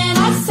through and I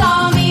saw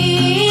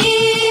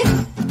me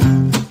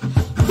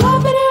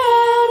flopping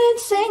around and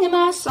singing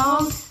my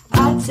song,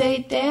 I'd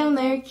say, damn,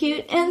 they're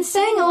cute and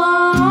sing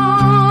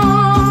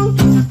along.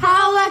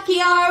 How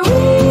lucky are we?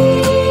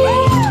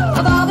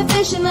 Of all the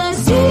fish in the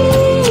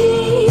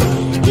sea,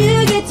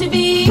 you get to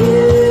be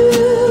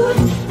you,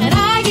 and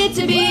I get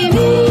to be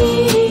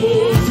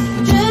me.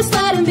 Just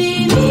let 'em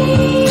be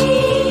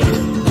me.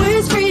 We're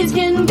as free as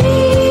can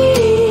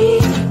be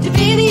to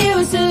be the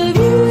you-est of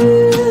you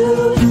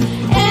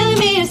and the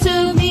me-est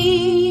of me.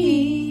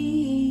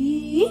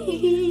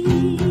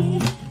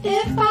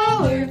 If I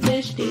were a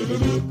fish,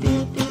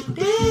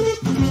 do-do-do-do-do-do-do.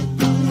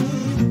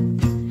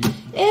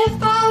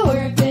 If I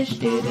were a fish,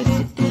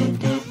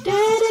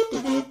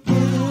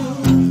 do-do-do-do-do-do-do-do.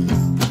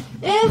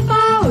 If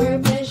I were a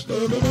fish,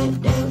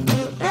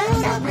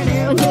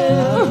 do-do-do-do-do-do-do.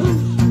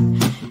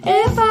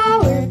 If I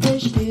were a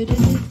fish,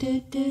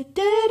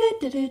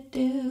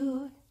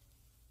 do-do-do-do-do-do-do.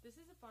 This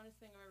is the funnest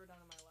thing I've ever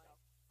done in my life.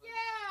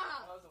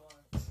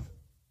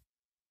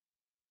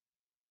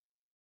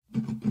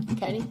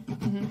 Ready?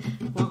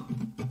 1,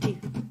 2,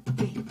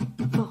 3,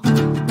 4.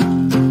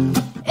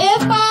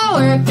 If I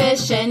were a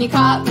fish and you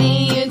caught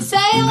me, you'd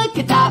say, look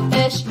at that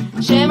fish,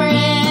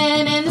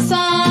 shimmering in the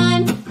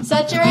sun.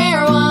 Such a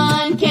rare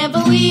one, can't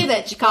believe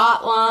that you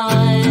caught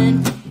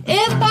one. If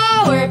If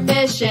I were a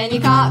fish and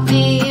you caught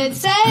me, you'd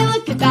say,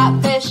 look at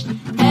that fish,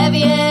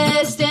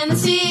 heaviest in the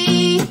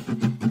sea.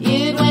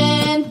 You'd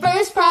win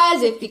first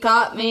prize if you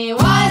caught me.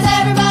 Why is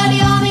everybody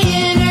on the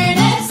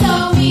internet so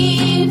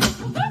mean?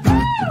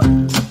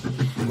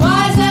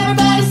 Why is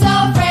everybody so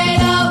afraid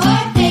of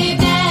what they've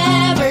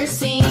never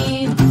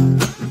seen?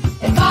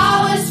 If I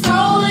was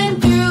scrolling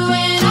through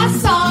and I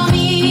saw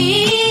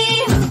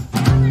me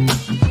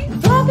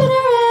flopping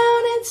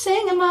around and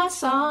singing my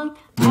song,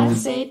 I'd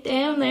say,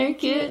 damn, they're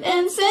cute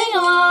and sing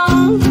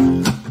along.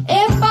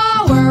 If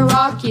I were a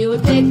rock, you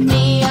would pick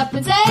me up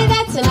and say that